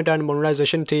enlightenment and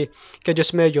modernisation थी कि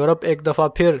जिसमें यूरोप एक दफ़ा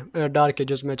फिर डार्क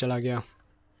एजेस में चला गया।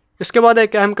 इसके बाद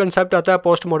एक अहम कंसेप्ट आता है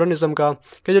पोस्ट मॉडर्निज्म का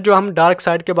कि जो हम डार्क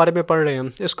साइड के बारे में पढ़ रहे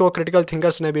हैं, इसको क्रिटिकल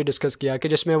थिंकर्स ने भी डिस्कस किया कि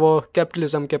जिसमें वो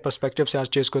कैपिटलिज्म के पर्सपेक्टिव से हर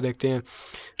चीज़ को देखते हैं।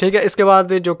 ठीक है, इसके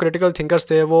बाद जो क्रिटिकल थिंकर्स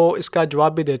थे वो इसका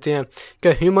जवाब भी देते हैं कि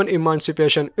ह्यूमन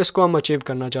इमांसिपेशन, इसको हम अचीव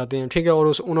करना चाहते हैं। ठीक है, और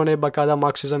उन्होंने बाकायदा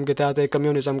मार्क्सिज्म के तहत एक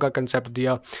कम्युनिज्म का कंसेप्ट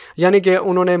दिया, यानी कि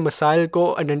उन्होंने मसाइल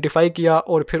को आइडेंटिफाई किया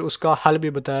और फिर उसका हल भी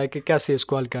बताया कि कैसे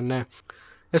इसको हल करना है।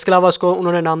 इसके अलावा उसको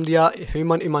उन्होंने नाम दिया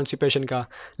ह्यूमन इमांसिपेशन का।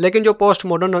 लेकिन जो पोस्ट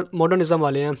मॉडर्निज्म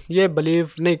वाले हैं ये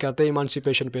बिलीव नहीं करते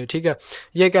इमांसिपेशन पे। ठीक है,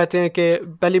 ये कहते हैं कि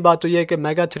पहली बात तो ये है कि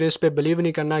मेगा थ्योरीज पे बिलीव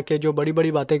नहीं करना कि जो बड़ी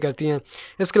बड़ी बातें करती हैं।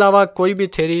 इसके अलावा कोई भी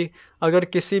थ्योरी अगर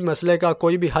किसी मसले का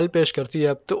कोई भी हल पेश करती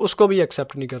है तो उसको भी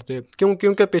एक्सेप्ट नहीं करते।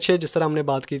 क्योंकि पीछे जिस तरह हमने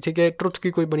बात की थी कि ट्रुथ की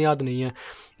कोई बुनियाद नहीं है,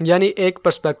 यानी एक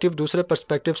पर्सपेक्टिव दूसरे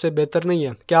पर्सपेक्टिव से बेहतर नहीं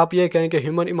है। क्या आप ये कहें कि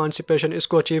ह्यूमन इमांसिपेशन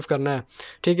इसको अचीव करना है,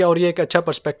 ठीक है, और ये एक अच्छा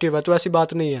पर्सपेक्टिव है, तो ऐसी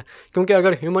बात नहीं है। क्योंकि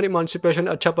अगर ह्यूमन इमांसिपेशन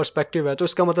अच्छा पर्सपेक्टिव है तो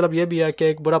इसका मतलब ये भी है कि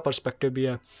एक बुरा पर्सपेक्टिव भी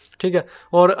है। ठीक है,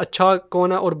 और अच्छा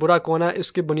कौन है और बुरा कौन है,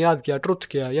 इसकी बुनियाद क्या है, ट्रुथ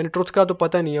क्या है, यानी ट्रुथ का तो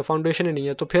पता नहीं है, फाउंडेशन ही नहीं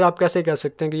है, तो फिर आप कैसे कह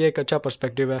सकते हैं कि ये एक अच्छा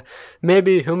पर्सपेक्टिव है। मे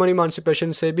बी ह्यूमन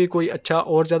इमांसिपेशन से भी कोई अच्छा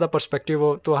और ज़्यादा पर्सपेक्टिव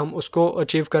हो तो हम उसको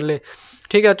अचीव कर लें।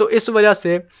 ठीक है, तो इस वजह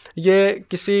से ये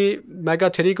किसी मेगा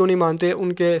थ्योरी को नहीं मानते,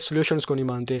 उनके सॉल्यूशंस को नहीं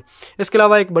मानते। इसके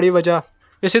अलावा एक बड़ी वजह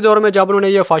इसी दौर में जब उन्होंने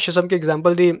ये फाशिज्म की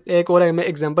एग्जांपल दी, एक और हमें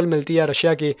एग्जांपल मिलती है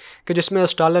रशिया की कि जिसमें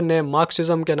स्टालिन ने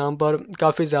मार्क्सिज्म के नाम पर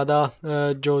काफ़ी ज़्यादा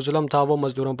जो जुल्म था वो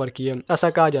मज़दूरों पर किए, ऐसा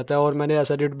कहा जाता है और मैंने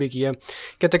ऐसा रीड भी किया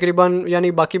कि तकरीबन,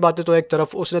 यानी बाकी बातें तो एक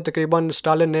तरफ, उसने तकरीबन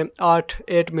स्टालिन ने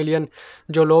 8 मिलियन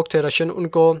जो लोग थे रशियन,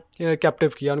 उनको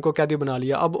कैप्टिव किया, उनको कैदी बना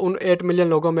लिया। अब उन 8 मिलियन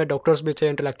लोगों में डॉक्टर्स भी थे,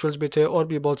 इंटेलेक्चुअल्स भी थे और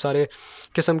भी बहुत सारे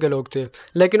किस्म के लोग थे,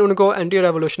 लेकिन उनको एंटी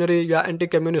रेवोल्यूशनरी या एंटी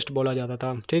कम्युनिस्ट बोला जाता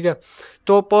था। ठीक है,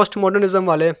 तो पोस्ट मॉडर्निज्म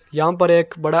वाले यहाँ पर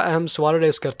एक बड़ा अहम सवाल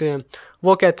रेस करते हैं।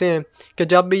 वो कहते हैं कि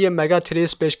जब भी ये मेगा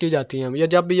थ्योरीज पेश की जाती हैं या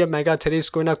जब भी ये मेगा थ्योरीज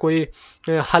कोई ना कोई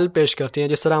हल पेश करती हैं,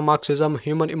 जिस तरह Marxism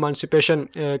human इमांसिपेशन,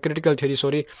 critical theory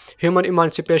sorry, human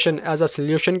इमांसिपेशन as a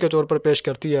solution के तौर पर पेश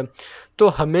करती है, तो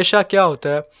हमेशा क्या होता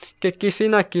है कि किसी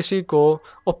ना किसी को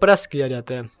ओप्रेस किया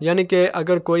जाता है। यानी कि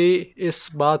अगर कोई इस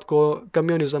बात को,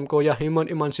 कम्युनिज्म को या ह्यूमन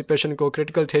इमांसिपेशन को,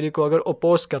 क्रिटिकल थ्योरी को अगर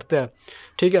ओपोज करता है,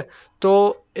 ठीक है,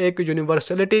 तो एक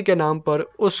यूनिवर्सलिटी के नाम पर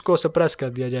उसको सप्रेस कर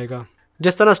दिया जाएगा।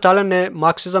 जिस तरह स्टालिन ने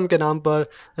मार्क्सिज्म के नाम पर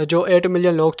जो 8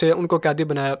 मिलियन लोग थे उनको कैदी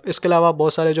बनाया। इसके अलावा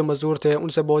बहुत सारे जो मजदूर थे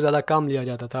उनसे बहुत ज़्यादा काम लिया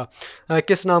जाता था,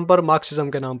 किस नाम पर, मार्क्सिज्म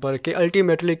के नाम पर, कि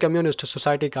अल्टीमेटली कम्युनिस्ट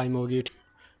सोसाइटी कायम होगी।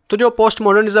 तो जो पोस्ट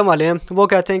मॉडर्निज्म वाले हैं वो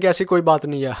कहते हैं कि ऐसी कोई बात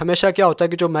नहीं है। हमेशा क्या होता है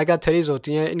कि जो मेगा थ्योरीज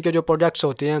होती हैं, इनके जो प्रोजेक्ट्स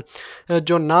होते हैं,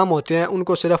 जो नाम होते हैं,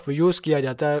 उनको सिर्फ यूज़ किया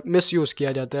जाता है, मिस यूज़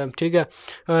किया जाता है। ठीक है,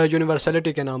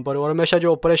 यूनिवर्सलिटी के नाम पर, और हमेशा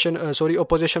जो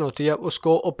ओपोजिशन होती है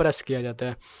उसको ओप्रेस किया जाता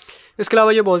है। इसके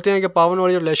अलावा ये बोलते हैं कि पावर और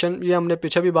रिलेशन, ये हमने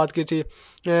पीछे भी बात की थी,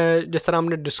 जिस तरह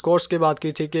हमने डिस्कोर्स की बात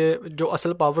की थी कि जो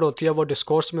असल पावर होती है वो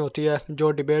डिस्कोर्स में होती है। जो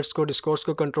डिबेट्स को, डिस्कोर्स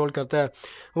को कंट्रोल करता है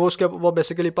वो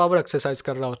बेसिकली पावर एक्सरसाइज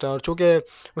कर रहा होता है, और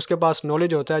चूँकि उसके पास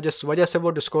नॉलेज होता है जिस वजह से वो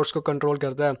डिस्कोर्स को कंट्रोल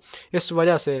करता है, इस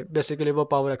वजह से बेसिकली वो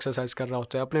पावर एक्सरसाइज कर रहा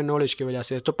होता है अपने नॉलेज की वजह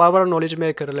से। तो पावर और नॉलेज में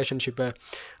एक रिलेशनशिप है।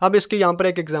 अब इसकी यहाँ पर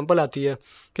एक एग्जांपल आती है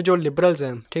कि जो लिबरल्स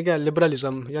हैं, ठीक है,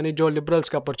 लिबरलिज्म, यानी जो लिबरल्स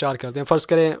का प्रचार करते हैं, फ़र्ज़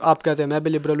करें आप कहते हैं मैं भी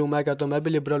लिबरल हूँ, मैं मैं कहता हूँ मैं भी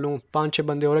लिबरल हूँ, 5-6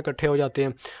 बंदे और इकट्ठे हो जाते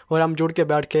हैं और हम जुड़ के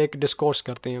बैठ के एक डिस्कोर्स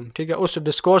करते हैं, ठीक है। उस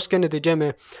डिस्कोर्स के नतीजे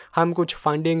में हम कुछ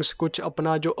फाइंडिंग्स, कुछ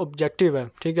अपना जो ऑब्जेक्टिव है,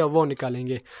 ठीक है, वो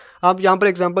निकालेंगे। अब यहाँ पर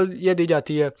एग्जांपल ये दी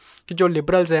जाती है कि जो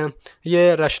लिबरल्स हैं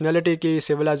ये रैशनैलिटी की,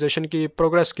 सिविलाइजेशन की,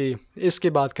 प्रोग्रेस की, इसकी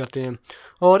बात करते हैं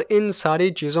और इन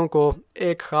सारी चीज़ों को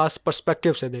एक ख़ास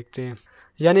पर्सपेक्टिव से देखते हैं।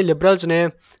 यानी लिबरल्स ने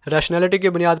रैशनैलिटी की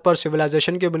बुनियाद पर,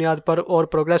 सिविलाइजेशन की बुनियाद पर और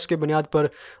प्रोग्रेस की बुनियाद पर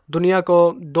दुनिया को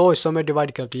 2 हिस्सों में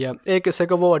डिवाइड कर दिया। एक हिस्से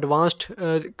को वो एडवांस्ड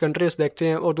कंट्रीज़ देखते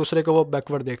हैं और दूसरे को वो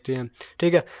बैकवर्ड देखते हैं,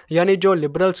 ठीक है। यानी जो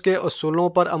लिबरल्स के असूलों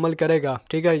पर अमल करेगा,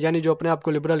 ठीक है, यानी जो अपने आप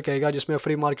को लिबरल कहेगा, जिसमें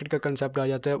फ्री मार्केट का कंसेप्ट आ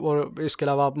जाता है और इसके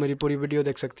अलावा आप मेरी पूरी वीडियो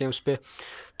देख सकते हैं उस पर,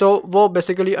 तो वो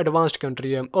बेसिकली एडवांस्ड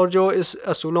कंट्री है। और जो इस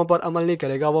असूलों पर अमल नहीं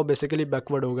करेगा वो बेसिकली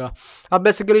बैकवर्ड होगा। अब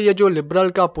बेसिकली ये जो लिबरल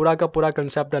का पूरा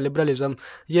कंसेप्ट है, लिबरलिज़म,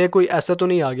 ये कोई ऐसा तो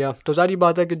नहीं आ गया। तो सारी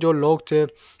बात है कि जो लोग थे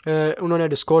उन्होंने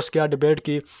डिस्कोर्स किया, डिबेट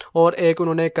की और एक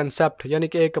उन्होंने कंसेप्ट यानी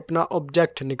कि एक अपना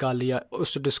ऑब्जेक्ट निकाल लिया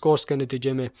उस डिस्कोर्स के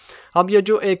नतीजे में। अब ये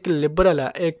जो एक लिबरल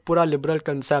है, एक पूरा लिबरल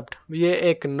कंसेप्ट, ये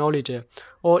एक नॉलेज है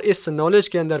और इस नॉलेज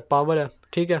के अंदर पावर है,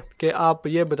 ठीक है, कि आप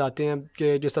ये बताते हैं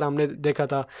कि जिस तरह हमने देखा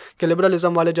था कि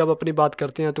लिबरलिज़म वाले जब अपनी बात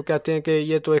करते हैं तो कहते हैं कि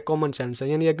ये तो एक कॉमन सेंस है,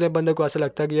 यानी अगले बंदे को ऐसा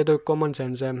लगता है कि ये तो एक कॉमन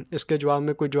सेंस है, इसके जवाब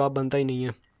में कोई जवाब बनता ही नहीं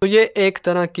है। तो ये एक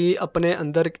तरह की अपने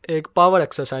अंदर एक पावर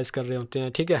एक्सरसाइज कर रहे होते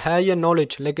हैं, ठीक है ये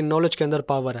नॉलेज, लेकिन नॉलेज के अंदर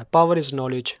पावर है, पावर इज़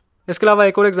नॉलेज। इसके अलावा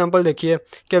एक और एग्जांपल देखिए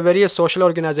कि वेरियस सोशल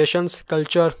ऑर्गेनाइजेशंस,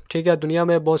 कल्चर, ठीक है, दुनिया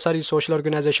में बहुत सारी सोशल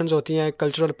ऑर्गेनाइजेशंस होती हैं,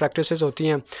 कल्चरल प्रैक्टिसेस होती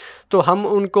हैं, तो हम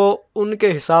उनको उनके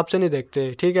हिसाब से नहीं देखते,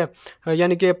 ठीक है,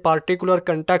 यानी कि पार्टिकुलर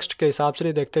कंटेक्स्ट के हिसाब से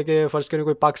नहीं देखते कि फ़र्ज़ करें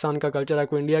कोई पाकिस्तान का कल्चर है,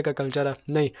 कोई इंडिया का कल्चर है,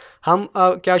 नहीं, हम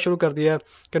क्या शुरू कर दिया है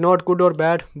कि नॉट गुड और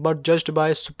bad but just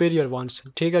by superior once,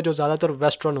 ठीक है, जो ज़्यादातर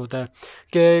वेस्टर्न होता है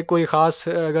कि कोई ख़ास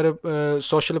अगर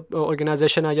सोशल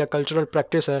ऑर्गेनाइजेशन है या कल्चरल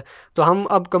प्रैक्टिस है तो हम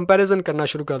अब कंपैरिजन करना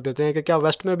शुरू कर देते हैं कि क्या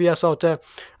वेस्ट में भी ऐसा होता है,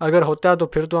 अगर होता है तो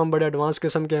फिर तो हम बड़े एडवांस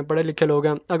किस्म के हैं, पढ़े लिखे लोग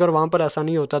हैं, अगर वहाँ पर ऐसा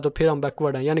नहीं होता तो फिर हम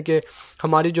बैकवर्ड हैं, यानी कि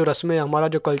हमारी जो रस्में, हमारा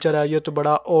जो कल्चर है ये तो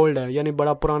बड़ा ओल्ड है, यानी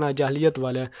बड़ा पुराना है, जाहिलियत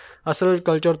वाला है, असल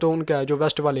कल्चर तो उनका है जो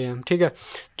वेस्ट वाले हैं, ठीक है।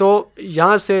 तो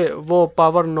यहाँ से वो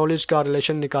पावर नॉलेज का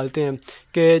रिलेशन निकालते हैं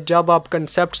कि जब आप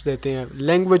कंसेप्ट देते हैं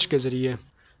लैंग्वेज के ज़रिए,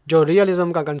 जो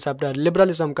रियलिज़म का कंसेप्ट है,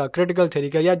 लिबरलिज़म का, क्रिटिकल थ्योरी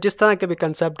का, या जिस तरह के भी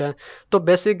कंसेप्ट हैं, तो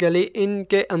बेसिकली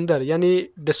इनके अंदर यानी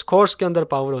डिस्कोर्स के अंदर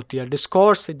पावर होती है।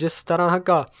 डिस्कोर्स जिस तरह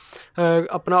का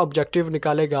अपना ऑब्जेक्टिव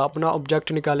निकालेगा, अपना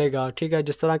ऑब्जेक्ट निकालेगा, ठीक है,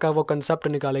 जिस तरह का वो कंसेप्ट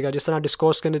निकालेगा, जिस तरह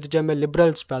डिस्कोर्स के नतीजे में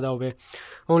लिबरल्स पैदा हुए,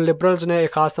 उन लिबरल्स ने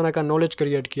एक ख़ास तरह का नॉलेज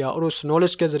क्रिएट किया और उस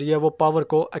नॉलेज के ज़रिए वो पावर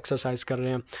को एक्सरसाइज कर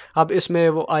रहे हैं। अब इसमें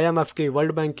वो IMF की,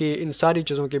 वर्ल्ड बैंक की, इन सारी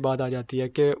चीज़ों की बात आ जाती है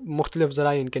कि मुख्तलिफ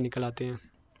ज़राए इनके निकल आते हैं।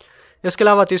 इसके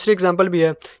अलावा तीसरी एग्जांपल भी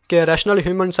है कि rational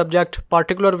human subject,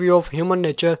 particular view of human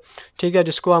nature, ठीक है,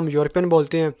 जिसको हम यूरोपियन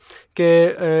बोलते हैं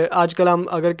कि आजकल हम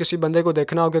अगर किसी बंदे को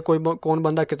देखना हो कि कौन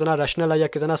बंदा कितना रैशनल है या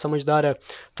कितना समझदार है,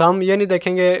 तो हम ये नहीं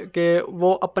देखेंगे कि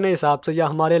वो अपने हिसाब से या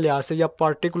हमारे लिहाज से या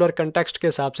पार्टिकुलर कंटेक्स्ट के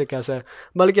हिसाब से कैसा है,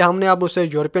 बल्कि हमने अब उसे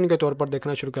यूरोपियन के तौर पर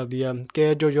देखना शुरू कर दिया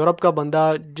कि जो यूरोप का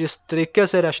बंदा जिस तरीके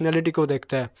से रैशनैलिटी को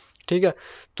देखता है, ठीक है,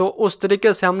 तो उस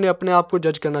तरीके से हमने अपने आप को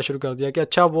जज करना शुरू कर दिया कि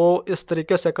अच्छा वो इस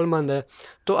तरीके से अक्लमंद है,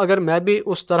 तो अगर मैं भी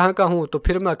उस तरह का हूँ तो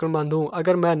फिर मैं अक्लमंद हूँ,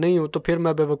 अगर मैं नहीं हूँ तो फिर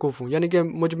मैं बेवकूफ़ हूँ, यानी कि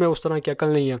मुझ में उस तरह की अक्ल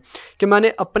नहीं है कि मैंने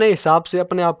अपने हिसाब से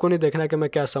अपने आप को नहीं देखना कि मैं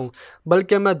कैसा हूँ,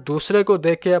 बल्कि मैं दूसरे को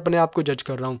देख के अपने आप को जज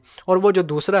कर रहा हूँ, और वो जो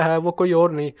दूसरा है वो कोई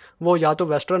और नहीं, वो या तो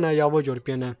वेस्टर्न है या वो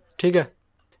यूरोपियन है, ठीक है।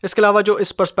 इसके अलावा जो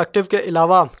इस पर्सपेक्टिव के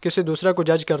अलावा किसी दूसरे को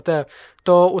जज करता है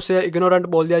तो उसे इग्नोरेंट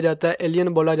बोल दिया जाता है, एलियन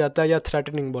बोला जाता है या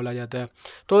थ्रेटनिंग बोला जाता है।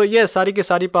 तो ये सारी की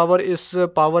सारी पावर, इस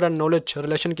पावर एंड नॉलेज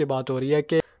रिलेशन की बात हो रही है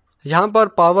कि यहाँ पर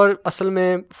पावर असल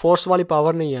में फोर्स वाली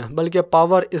पावर नहीं है, बल्कि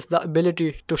power is the ability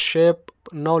to shape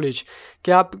knowledge,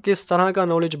 कि आप किस तरह का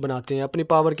नॉलेज बनाते हैं अपनी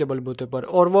पावर के बलबूते पर,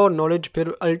 और वो नॉलेज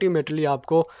फिर अल्टीमेटली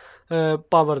आपको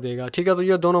पावर देगा, ठीक है। तो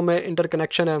ये दोनों में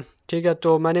इंटरकनेक्शन है, ठीक है।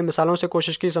 तो मैंने मिसालों से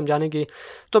कोशिश की समझाने की,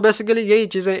 तो बेसिकली यही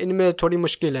चीज़ें इनमें थोड़ी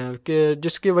मुश्किल हैं कि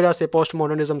जिसकी वजह से पोस्ट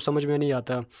मॉडर्निज़म समझ में नहीं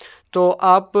आता। तो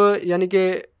आप यानी कि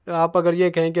आप अगर ये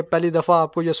कहें कि पहली दफ़ा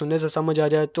आपको ये सुनने से समझ आ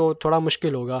जाए तो थोड़ा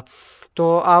मुश्किल होगा,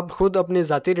 तो आप ख़ुद अपनी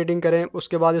ज़ाती रीडिंग करें,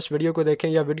 उसके बाद इस वीडियो को देखें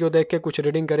या वीडियो देख के कुछ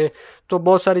रीडिंग करें, तो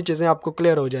बहुत सारी चीज़ें आपको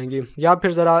क्लियर हो जाएंगी, या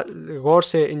फिर ज़रा गौर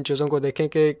से इन चीज़ों को देखें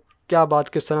कि क्या बात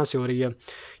किस तरह से हो रही है,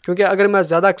 क्योंकि अगर मैं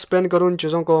ज़्यादा एक्सप्लेन करूँ इन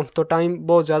चीज़ों को तो टाइम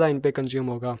बहुत ज़्यादा इन पे कंज्यूम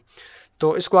होगा।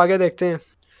 तो इसको आगे देखते हैं।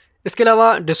 इसके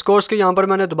अलावा डिस्कोर्स की यहाँ पर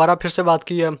मैंने दोबारा फिर से बात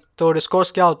की है, तो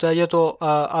डिस्कोर्स क्या होता है ये तो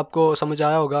आपको समझ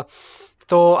आया होगा।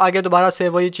 तो आगे दोबारा से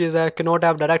वही चीज़ है कि not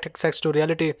have direct access to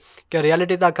reality, कि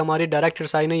रियलिटी तक हमारी डायरेक्ट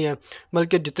रसाई नहीं है,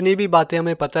 बल्कि जितनी भी बातें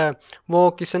हमें पता है वो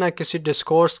किसी न किसी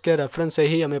डिस्कोर्स के रेफरेंस से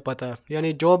ही हमें पता है।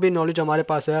 यानी जो भी नॉलेज हमारे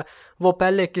पास है वो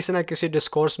पहले किसी न किसी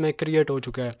डिस्कोर्स में क्रिएट हो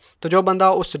चुका है। तो जो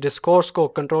बंदा उस डिस्कोर्स को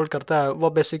कंट्रोल करता है वो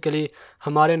बेसिकली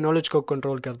हमारे नॉलेज को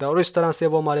कंट्रोल करता है, और इस तरह से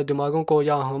वो हमारे दिमागों को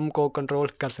या हमको कंट्रोल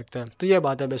कर सकता है। तो ये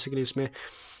बात है बेसिकली इसमें।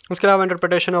 इसके अलावा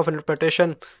इंटरप्रिटेशन ऑफ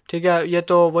इंटरप्रिटेशन, ठीक है, ये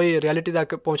तो वही रियलिटी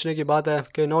तक पहुंचने की बात है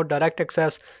कि नॉट डायरेक्ट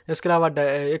एक्सेस। इसके अलावा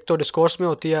एक तो डिस्कोर्स में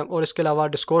होती है, और इसके अलावा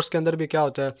डिस्कोर्स के अंदर भी क्या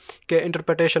होता है कि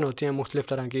इंटरप्रिटेशन होती है मुख्तलिफ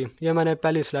तरह की। ये मैंने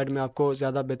पहली स्लाइड में आपको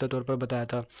ज़्यादा बेहतर तौर पर बताया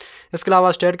था। इसके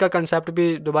अलावा स्टेट का कंसेप्ट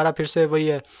भी दोबारा फिर से वही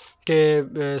है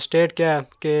कि स्टेट क्या है,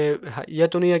 कि ये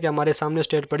तो नहीं है कि हमारे सामने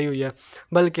स्टेट पड़ी हुई है,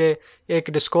 बल्कि एक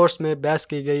डिस्कोर्स में बहस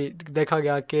की गई, देखा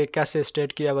गया कि कैसे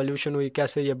स्टेट की एवोल्यूशन हुई,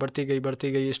 कैसे ये बढ़ती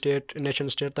गई स्टेट नेशन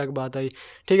स्टेट तक बात आई।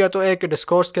 ठीक है, तो एक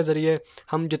डिस्कोर्स के ज़रिए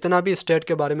हम जितना भी स्टेट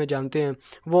के बारे में जानते हैं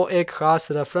वो एक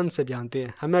ख़ास रेफरेंस से जानते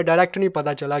हैं, हमें डायरेक्ट नहीं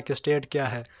पता चला कि स्टेट क्या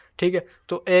है। ठीक है,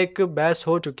 तो एक बहस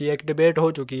हो चुकी है, एक डिबेट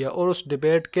हो चुकी है, और उस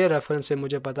डिबेट के रेफरेंस से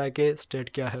मुझे पता है कि स्टेट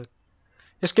क्या है।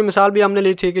 इसकी मिसाल भी हमने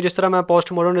ली थी कि जिस तरह मैं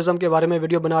पोस्ट मॉडर्निज़म के बारे में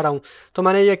वीडियो बना रहा हूँ, तो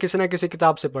मैंने ये किसी न किसी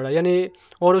किताब से पढ़ा, यानी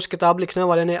और उस किताब लिखने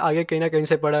वाले ने आगे कहीं ना कहीं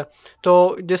से पढ़ा।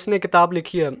 तो जिसने किताब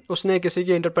लिखी है उसने किसी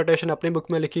की इंटरप्रिटेशन अपनी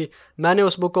बुक में लिखी, मैंने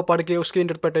उस बुक को पढ़ के उसकी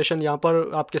इंटरप्रिटेशन यहाँ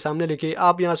पर आपके सामने लिखी।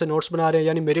 आप यहाँ से नोट्स बना रहे हैं,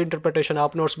 यानी मेरी इंटरप्रिटेशन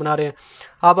आप नोट्स बना रहे हैं।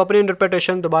 आप अपनी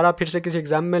इंटरप्रिटेशन दोबारा फिर से किसी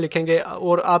एग्ज़ाम में लिखेंगे,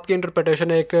 और आपकी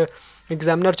इंटरप्रिटेशन एक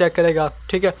एग्जामिनर चेक करेगा।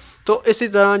 ठीक है, तो इसी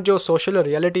तरह जो सोशल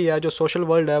रियलिटी है, जो सोशल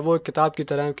वर्ल्ड है, वो एक किताब की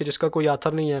तरह है कि जिसका कोई आथर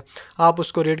नहीं है। आप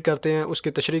उसको रीड करते हैं,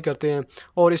 उसकी तशरीह करते हैं,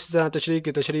 और इसी तरह तशरीह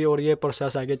की तशरीह, और ये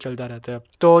प्रोसेस आगे चलता रहता है।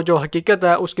 तो जो हकीकत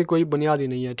है उसकी कोई बुनियाद ही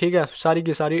नहीं है। ठीक है, सारी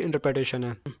की सारी इंटरप्रिटेशन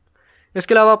है।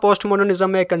 इसके अलावा पोस्ट मॉडर्निज़म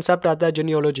में एक कंसेप्ट आता है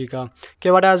जीनियोलॉजी का, कि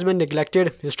what has been neglected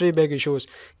history big issues,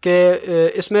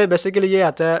 कि इसमें बेसिकली ये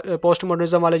आता है, पोस्ट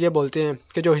मॉडर्निज़म वाले ये बोलते हैं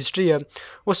कि जो हिस्ट्री है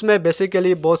उसमें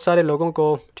बेसिकली बहुत सारे लोगों को,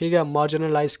 ठीक है,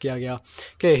 मार्जिनलाइज किया गया,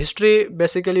 कि हिस्ट्री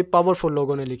बेसिकली पावरफुल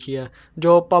लोगों ने लिखी है,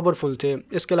 जो पावरफुल थे।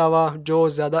 इसके अलावा जो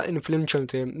ज़्यादा इन्फ्लुएंशियल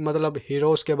थे, मतलब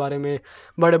हीरोज़ के बारे में,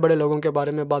 बड़े बड़े लोगों के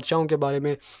बारे में, बादशाहों के बारे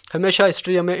में, हमेशा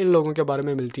हिस्ट्री हमें इन लोगों के बारे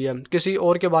में मिलती है, किसी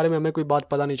और के बारे में हमें कोई बात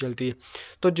पता नहीं चलती।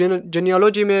 तो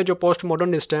जीनियोलॉजी में जो पोस्ट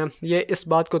मॉडर्निस्ट हैं ये इस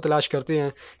बात को तलाश करते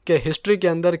हैं कि हिस्ट्री के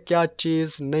अंदर क्या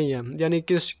चीज़ नहीं है, यानी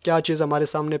क्या चीज़ हमारे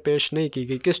सामने पेश नहीं की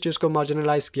गई, किस चीज़ को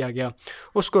मार्जिनलाइज किया गया,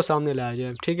 उसको सामने लाया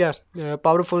जाए। ठीक है,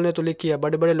 पावरफुल ने तो लिखी है,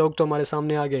 बड़े बड़े लोग तो हमारे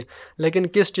सामने आ गए, लेकिन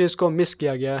किस चीज़ को मिस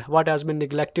किया गया है, व्हाट हैज़ बीन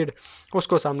निगलेक्टेड,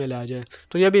 उसको सामने लाया जाए।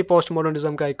 तो ये भी पोस्ट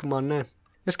मॉडर्निज़म का एक मानना है।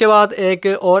 इसके बाद एक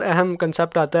और अहम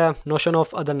कंसेप्ट आता है, नोशन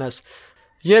ऑफ अदरनेस।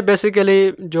 ये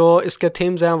बेसिकली जो इसके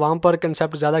थीम्स हैं वहाँ पर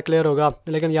कंसेप्ट ज़्यादा क्लियर होगा,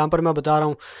 लेकिन यहाँ पर मैं बता रहा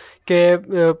हूँ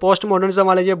कि पोस्ट मॉडर्निज़म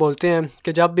वाले ये बोलते हैं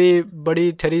कि जब भी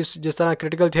बड़ी थ्योरीज, जिस तरह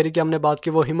क्रिटिकल थ्योरी की हमने बात की,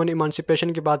 वो ह्यूमन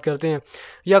इमांसिपेशन की बात करते हैं,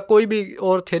 या कोई भी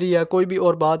और थ्योरी है, कोई भी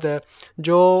और बात है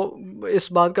जो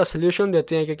इस बात का सल्यूशन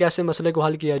देते हैं कि कैसे मसले को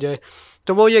हल किया जाए,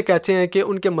 तो वो ये कहते हैं कि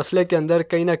उनके मसले के अंदर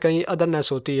कहीं ना कहीं अदरनेस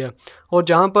होती है। और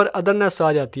जहाँ पर अदरनेस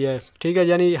आ जाती है, ठीक है,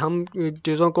 यानी हम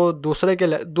चीज़ों को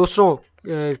दूसरों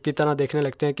की तरह देखने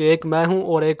लगते हैं कि एक मैं हूँ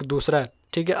और एक दूसरा है।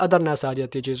 ठीक है, अदरनेस आ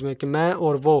जाती है चीज़ में कि मैं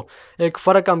और वो, एक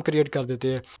फ़र्क हम क्रिएट कर देते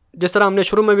हैं। जिस तरह हमने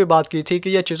शुरू में भी बात की थी कि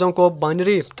ये चीज़ों को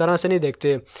बाइनरी तरह से नहीं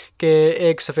देखते कि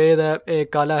एक सफ़ेद है,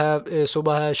 एक काला है,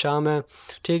 सुबह है, शाम है।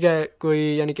 ठीक है, कोई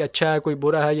यानी कि अच्छा है, कोई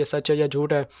बुरा है, ये सच है या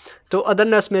झूठ है। तो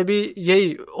अदरनेस में भी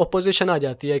यही ओपोजिशन आ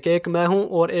जाती है कि एक मैं हूँ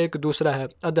और एक दूसरा है,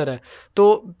 अदर है।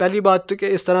 तो पहली बात तो कि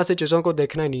इस तरह से चीज़ों को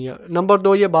देखना ही नहीं है। नंबर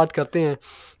 2, ये बात करते हैं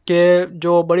कि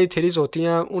जो बड़ी थ्योरीज होती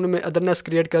हैं उनमें अदरनेस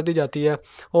क्रिएट कर दी जाती है,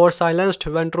 और silenced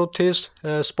when truth is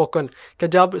spoken, कि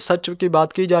जब सच की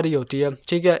बात की जा रही होती है,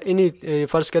 ठीक है, इन्हीं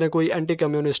फ़र्ज़ करें कोई एंटी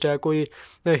कम्युनिस्ट है, कोई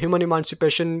ह्यूमन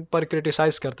इमांसिपेशन पर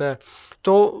क्रिटिसाइज़ करता है,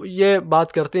 तो ये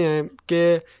बात करते हैं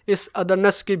कि इस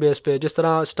अदरनेस की बेस पे, जिस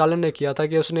तरह स्टालिन ने किया था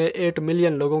कि उसने 8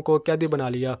 मिलियन लोगों को कैदी बना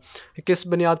लिया, किस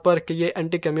बुनियाद पर कि ये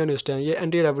एंटी कम्युनिस्ट हैं, ये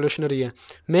एंटी रेवोल्यूशनरी हैं।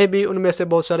 मे भी उनमें से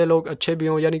बहुत सारे लोग अच्छे भी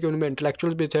हों, यानी कि उनमें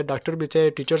इंटेलेक्चुअल भी थे, डॉक्टर भी थे,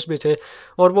 टीचर्स भी थे,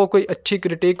 और वो कोई अच्छी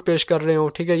क्रिटिक पेश कर रहे हों,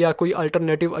 ठीक है, या कोई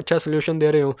अल्टरनेटिव अच्छा सोल्यूशन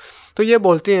दे रहे हों। तो ये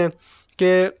बोलते हैं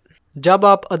कि जब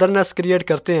आप अदरनेस क्रिएट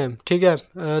करते हैं, ठीक है,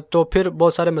 तो फिर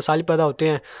बहुत सारे मसाइल पैदा होते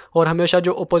हैं, और हमेशा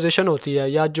जो ओपोजिशन होती है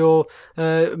या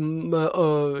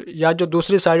जो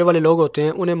दूसरी साइड वाले लोग होते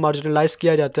हैं उन्हें मार्जिनलाइज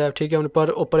किया जाता है, ठीक है, उन पर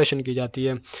ऑपरेशन की जाती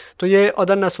है। तो ये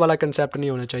अदरनेस वाला कंसेप्ट नहीं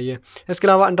होना चाहिए। इसके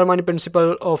अलावा अंडरमाइन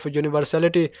प्रिंसिपल ऑफ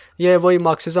यूनिवर्सलिटी, ये वही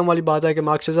मार्क्सिज्म वाली बात है कि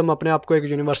मार्क्सिज्म अपने आप को एक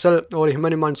यूनिवर्सल, और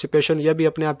ह्यूमन इमांसिपेशन ये भी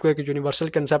अपने आप को एक यूनिवर्सल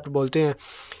कंसेप्ट बोलते हैं।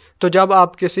 तो जब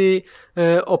आप किसी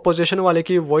ओपोजिशन वाले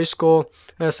की वॉइस को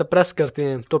सप्रेस करते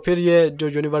हैं तो फिर ये जो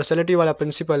यूनिवर्सलिटी वाला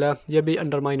प्रिंसिपल है ये भी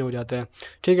अंडरमाइन हो जाता है।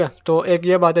 ठीक है, तो एक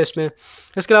ये बात है इसमें।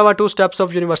 इसके अलावा 2 स्टेप्स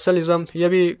ऑफ यूनिवर्सलिज्म ये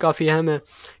भी काफ़ी अहम है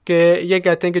कि ये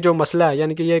कहते हैं कि जो मसला है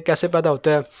यानी कि ये कैसे पैदा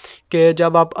होता है कि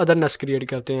जब आप अदरनेस क्रिएट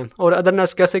करते हैं। और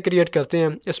अदरनेस कैसे क्रिएट करते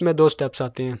हैं, इसमें 2 स्टेप्स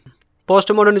आते हैं।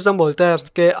 पोस्ट मॉडर्निज्म बोलता है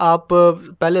कि आप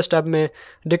पहले स्टेप में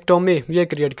डिक्टोमी ये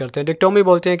क्रिएट करते हैं। डिक्टोमी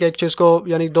बोलते हैं कि एक चीज़ को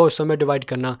यानी 2 हिस्सों में डिवाइड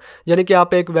करना, यानी कि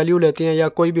आप एक वैल्यू लेते हैं या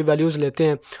कोई भी वैल्यूज़ लेते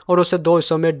हैं और उसे 2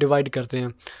 हिस्सों में डिवाइड करते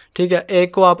हैं। ठीक है,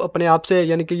 एक को आप अपने आप से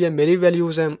यानी कि ये मेरी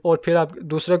वैल्यूज़ हैं और फिर आप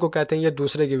दूसरे को कहते हैं ये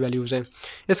दूसरे की वैल्यूज़ हैं।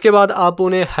 इसके बाद आप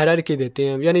उन्हें हायरार्की देते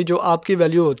हैं, यानी जो आपकी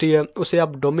वैल्यू होती है उसे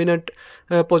आप डोमिनेंट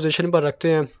पोजीशन पर रखते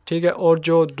हैं। ठीक है, और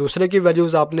जो दूसरे की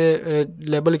वैल्यूज़ आपने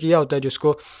लेबल किया होता है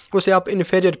जिसको, उसे आप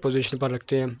इन्फीरियर पोजीशन पर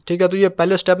रखते हैं। ठीक है, तो ये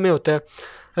पहले स्टेप में होता है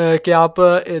कि आप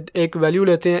एक वैल्यू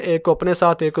लेते हैं, एक को अपने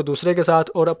साथ एक को दूसरे के साथ,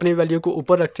 और अपनी वैल्यू को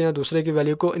ऊपर रखते हैं, दूसरे की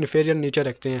वैल्यू को इन्फीरियर नीचे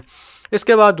रखते हैं।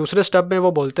 इसके बाद दूसरे स्टेप में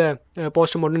वो बोलता है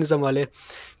पोस्ट मॉडर्निज्म वाले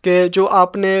कि जो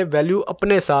आपने वैल्यू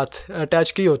अपने साथ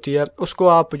अटैच की होती है उसको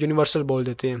आप यूनिवर्सल बोल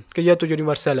देते हैं कि यह तो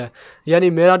यूनिवर्सल है, यानी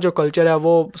मेरा जो कल्चर है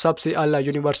वो सबसे अला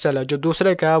यूनिवर्सल है, जो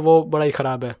दूसरे का है वो बड़ा ही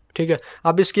ख़राब है। ठीक है,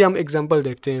 अब इसकी हम एग्जांपल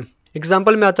देखते हैं।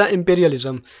 एग्जाम्पल में आता है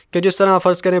इम्पीरियलिज़म, कि जिस तरह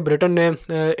फ़र्ज़ करें ब्रिटेन ने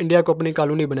इंडिया को अपनी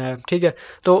कॉलोनी बनाया। ठीक है,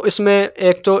 तो इसमें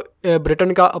एक तो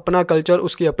ब्रिटेन का अपना कल्चर,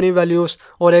 उसकी अपनी वैल्यूज़,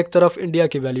 और एक तरफ इंडिया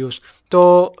की वैल्यूज़।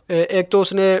 तो एक तो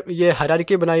उसने ये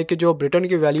हायरार्की बनाई कि जो ब्रिटेन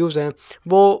की वैल्यूज़ हैं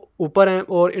वो ऊपर हैं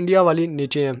और इंडिया वाली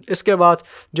नीचे हैं। इसके बाद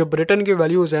जो ब्रिटेन की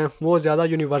वैल्यूज़ हैं वो ज़्यादा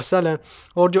यूनिवर्सल हैं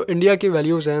और जो इंडिया की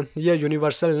वैल्यूज़ हैं ये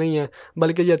यूनिवर्सल नहीं है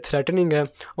बल्कि ये थ्रेटनिंग है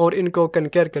और इनको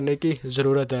कनकेयर करने की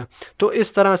ज़रूरत है। तो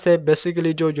इस तरह से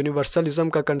बेसिकली जो यूनिवर्सलिज्म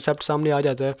का कंसेप्ट सामने आ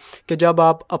जाता है कि जब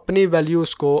आप अपनी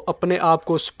वैल्यूज़ को, अपने आप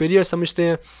को सुपीरियर समझते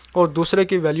हैं और दूसरे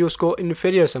की वैल्यूज़ को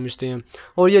इन्फीरियर समझते हैं।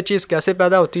 और ये चीज़ कैसे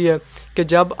पैदा होती है कि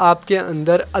जब आपके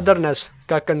अंदर अदरनेस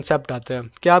का कंसेप्ट आता है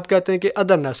कि आप कहते हैं कि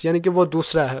अदरनेस यानी कि वो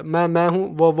दूसरा है, मैं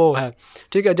हूँ वो है।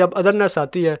 ठीक है, जब अदरनेस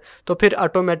आती है तो फिर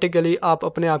ऑटोमेटिकली आप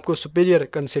अपने आप को सुपीरियर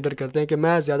कंसिडर करते हैं कि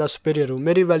मैं ज़्यादा सुपीरियर हूँ,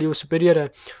 मेरी वैल्यू सुपीरियर है,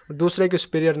 दूसरे की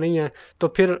सुपीरियर नहीं है। तो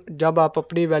फिर जब आप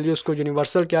अपनी वैल्यूज़ को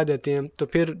यूनिवर्सल क्या देते हैं तो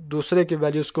फिर दूसरे की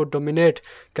वैल्यूज़ को डोमिनेट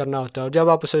करना होता है, और जब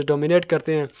आप उसे डोमिनेट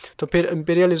करते हैं तो फिर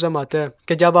इंपीरियलिज्म आता है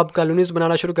कि जब आप कॉलोनीज़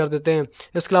बनाना शुरू कर देते हैं।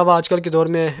 इसके अलावा आजकल के दौर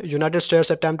में United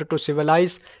states attempt to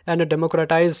civilised and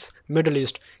democratise middle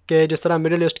east, कि जिस तरह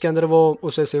मिडिल ईस्ट के अंदर वो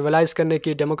उसे सिविलाइज़ करने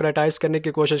की, डेमोक्रेटाइज़ करने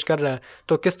की कोशिश कर रहा है।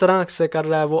 तो किस तरह से कर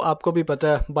रहा है वो आपको भी पता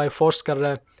है, बाय फोर्स कर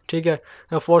रहा है। ठीक है,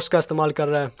 फोर्स का इस्तेमाल कर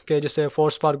रहा है कि जिसे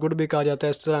फोर्स फॉर गुड भी कहा जाता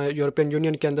है। इस तरह यूरोपियन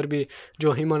यूनियन के अंदर भी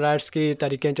जो ह्यूमन राइट्स की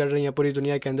तहरीकें चल रही हैं पूरी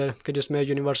दुनिया के अंदर, कि जिसमें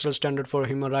universal standard for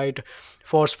human right,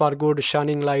 force for good,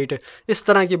 shining light, इस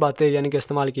तरह की बातें यानी कि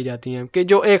इस्तेमाल की जाती हैं कि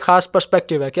जो एक ख़ास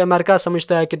पर्सपेक्टिव है कि अमेरिका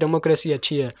समझता है कि डेमोक्रेसी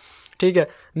अच्छी है। ठीक है,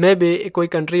 मैं भी कोई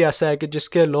कंट्री ऐसा है कि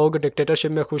जिसके लोग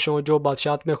डिक्टेटरशिप में खुश हों, जो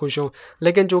बादशाहत में खुश हों,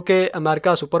 लेकिन चूँकि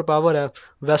अमेरिका सुपर पावर है,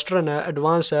 वेस्टर्न है,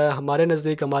 एडवांस है, हमारे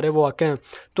नज़दीक हमारे वो आके हैं,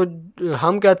 तो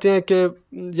हम कहते हैं कि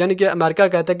यानी कि अमेरिका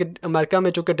कहता है कि अमेरिका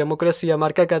में चूँकि डेमोक्रेसी है,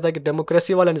 अमेरिका कहता है कि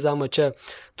डेमोक्रेसी वाला निज़ाम अच्छा है,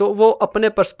 तो वो अपने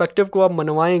पर्सपेक्टिव को अब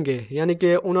मनवाएंगे। यानी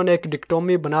कि उन्होंने एक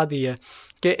डिक्टोमी बना दी है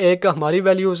कि एक हमारी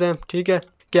वैल्यूज़ हैं, ठीक है,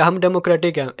 कि हम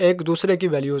डेमोक्रेटिक हैं, एक दूसरे की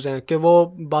वैल्यूज़ हैं कि वो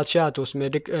बादशाह तो उसमें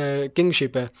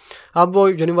किंगशिप है। अब वो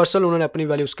यूनिवर्सल उन्होंने अपनी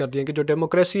वैल्यूज़ कर दी हैं कि जो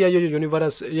डेमोक्रेसी है ये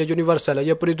यूनिवर्सल है,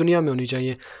 ये पूरी दुनिया में होनी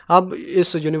चाहिए। अब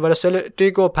इस यूनिवर्सलिटी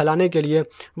को फैलाने के लिए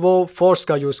वो फोर्स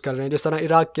का यूज़ कर रहे हैं, जिस तरह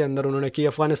इराक़ के अंदर उन्होंने की,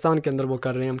 अफ़गानिस्तान के अंदर वो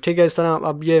कर रहे हैं। ठीक है, इस तरह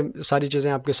अब ये सारी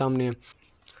चीज़ें आपके सामने हैं।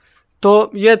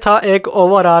 तो ये था एक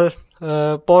ओवरऑल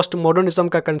पोस्ट मॉडर्निज़म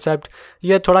का कंसेप्ट।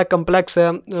 ये थोड़ा कम्प्लेक्स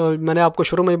है, मैंने आपको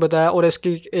शुरू में ही बताया, और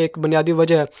इसकी एक बुनियादी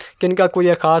वजह है कि इनका कोई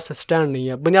एक ख़ास स्टैंड नहीं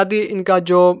है। बुनियादी इनका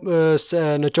जो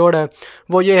निचोड़ है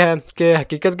वो ये है कि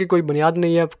हकीकत की कोई बुनियाद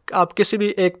नहीं है। आप किसी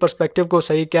भी एक पर्सपेक्टिव को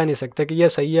सही कह नहीं सकते कि ये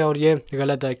सही है और ये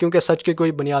गलत है, क्योंकि सच की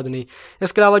कोई बुनियाद नहीं।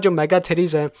 इसके अलावा जो मेगा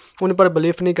थ्योरीज़ हैं उन पर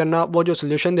बिलीफ नहीं करना, वो जो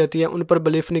सोल्यूशन देती है उन पर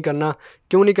बिलीफ नहीं करना।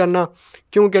 क्यों नहीं करना?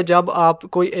 क्योंकि जब आप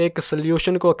कोई एक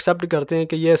सोल्यूशन को एक्सेप्ट करते हैं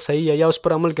कि ये सही है या उस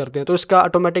पर अमल करते हैं तो इसका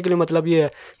ऑटोमेटिकली मतलब ये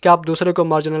है कि आप दूसरे को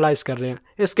मार्जिनलाइज कर रहे हैं।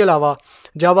 इसके अलावा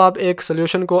जब आप एक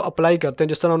सोल्यूशन को अप्लाई करते हैं,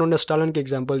 जिस तरह उन्होंने स्टालिन की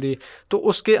एग्जांपल दी, तो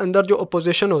उसके अंदर जो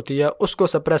अपोजिशन होती है उसको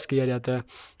सप्रेस किया जाता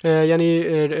है, यानी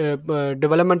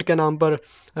डेवलपमेंट के नाम पर,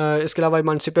 इसके अलावा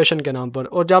इमांसिपेशन के नाम पर।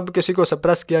 और जब किसी को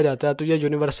सप्रेस किया जाता है तो ये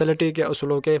यूनिवर्सलिटी के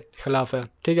उसूलों के ख़िलाफ़ है।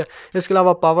 ठीक है, इसके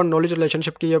अलावा पावर नॉलेज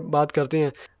रिलेशनशिप की ये बात करते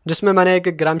हैं, जिसमें मैंने एक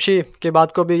ग्रामशी की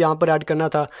बात को भी यहाँ पर ऐड करना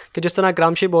था कि जिस तरह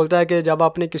ग्रामशी बोलता है कि जब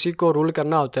आपने किसी को रूल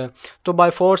करना होता है तो बाय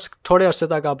फोर्स थोड़े अरसे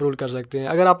तक आप रूल कर सकते हैं।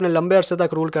 अगर आपने लंबे अरसे तक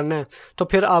तक रूल करना है तो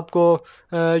फिर आपको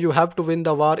you have to win the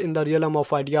war in the realm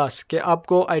of ideas, कि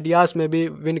आपको आइडियाज़ में भी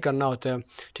विन करना होता है।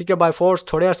 ठीक है, बाय फोर्स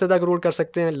थोड़े अरसे तक रूल कर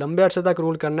सकते हैं, लंबे अरसे तक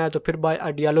रूल करना है तो फिर बाय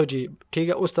आइडियालॉजी, ठीक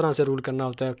है, उस तरह से रूल करना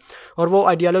होता है। और वो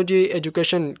आइडियालॉजी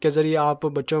एजुकेशन के ज़रिए आप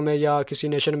बच्चों में या किसी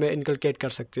नेशन में इनकलकेट कर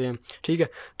सकते हैं। ठीक है,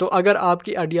 तो अगर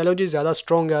आपकी आइडियालॉजी ज़्यादा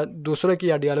स्ट्रॉन्ग है दूसरे की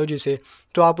आइडियालॉजी से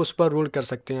तो आप उस पर रूल कर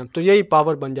सकते हैं, तो यही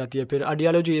पावर बन जाती है फिर,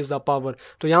 आइडियालॉजी इज़ द पावर।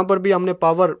 तो यहाँ पर भी हमने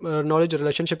पावर नॉलेज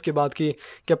रिलेशनशिप की बात की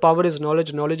कि power is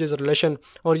knowledge, knowledge is relation,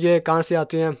 और ये कहाँ से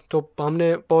आते हैं, तो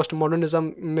हमने पोस्ट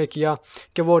मॉडर्निज़म में किया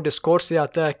कि वो डिस्कोर्स से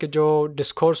आता है, कि जो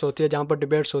डिस्कोर्स होती है जहाँ पर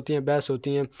डिबेट्स होती हैं, बहस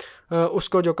होती हैं,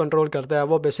 उसको जो कंट्रोल करता है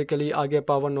वो बेसिकली आगे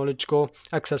पावर नॉलेज को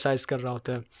एक्सरसाइज कर रहा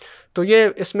होता है। तो ये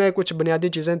इसमें कुछ बुनियादी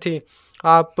चीज़ें थी।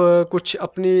 आप कुछ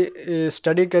अपनी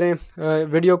स्टडी करें,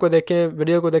 वीडियो को देखें,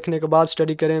 वीडियो को देखने के बाद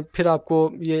स्टडी करें, फिर आपको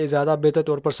ये ज़्यादा बेहतर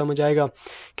तौर पर समझ आएगा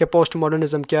कि पोस्ट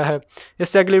मॉडर्निज़म क्या है।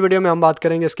 इससे अगली वीडियो में हम बात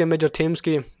करेंगे इसके मेजर थीम्स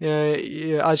की।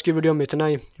 आज की वीडियो में इतना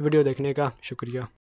ही। वीडियो देखने का शुक्रिया।